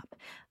little nap.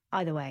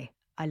 Either way,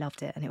 I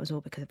loved it, and it was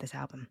all because of this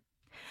album.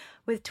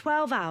 With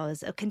 12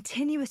 hours of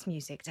continuous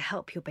music to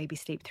help your baby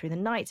sleep through the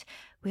night,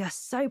 we are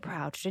so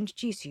proud to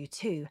introduce you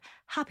to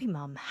Happy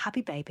Mum,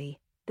 Happy Baby,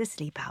 the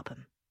Sleep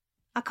Album.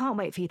 I can't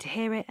wait for you to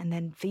hear it and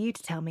then for you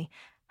to tell me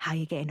how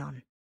you're getting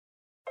on.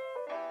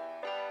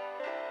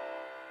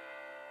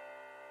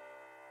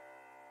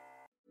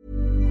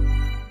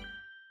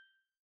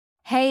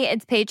 Hey,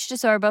 it's Paige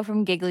DeSorbo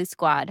from Giggly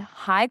Squad.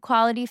 High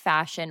quality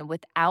fashion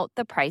without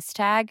the price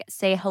tag.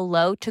 Say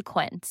hello to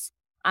Quince.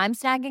 I'm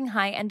snagging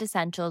high-end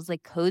essentials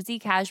like cozy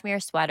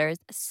cashmere sweaters,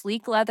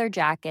 sleek leather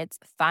jackets,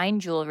 fine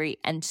jewelry,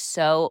 and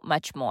so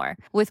much more.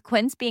 With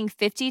Quince being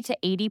 50 to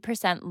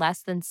 80%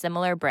 less than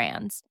similar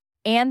brands.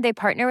 And they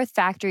partner with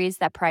factories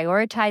that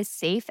prioritize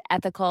safe,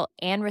 ethical,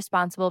 and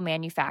responsible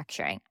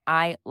manufacturing.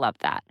 I love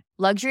that.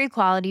 Luxury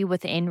quality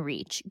within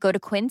reach. Go to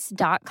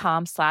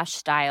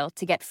quince.com/style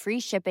to get free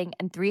shipping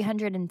and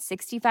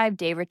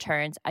 365-day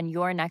returns on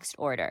your next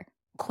order.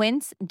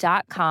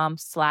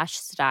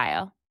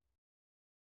 Quince.com/style.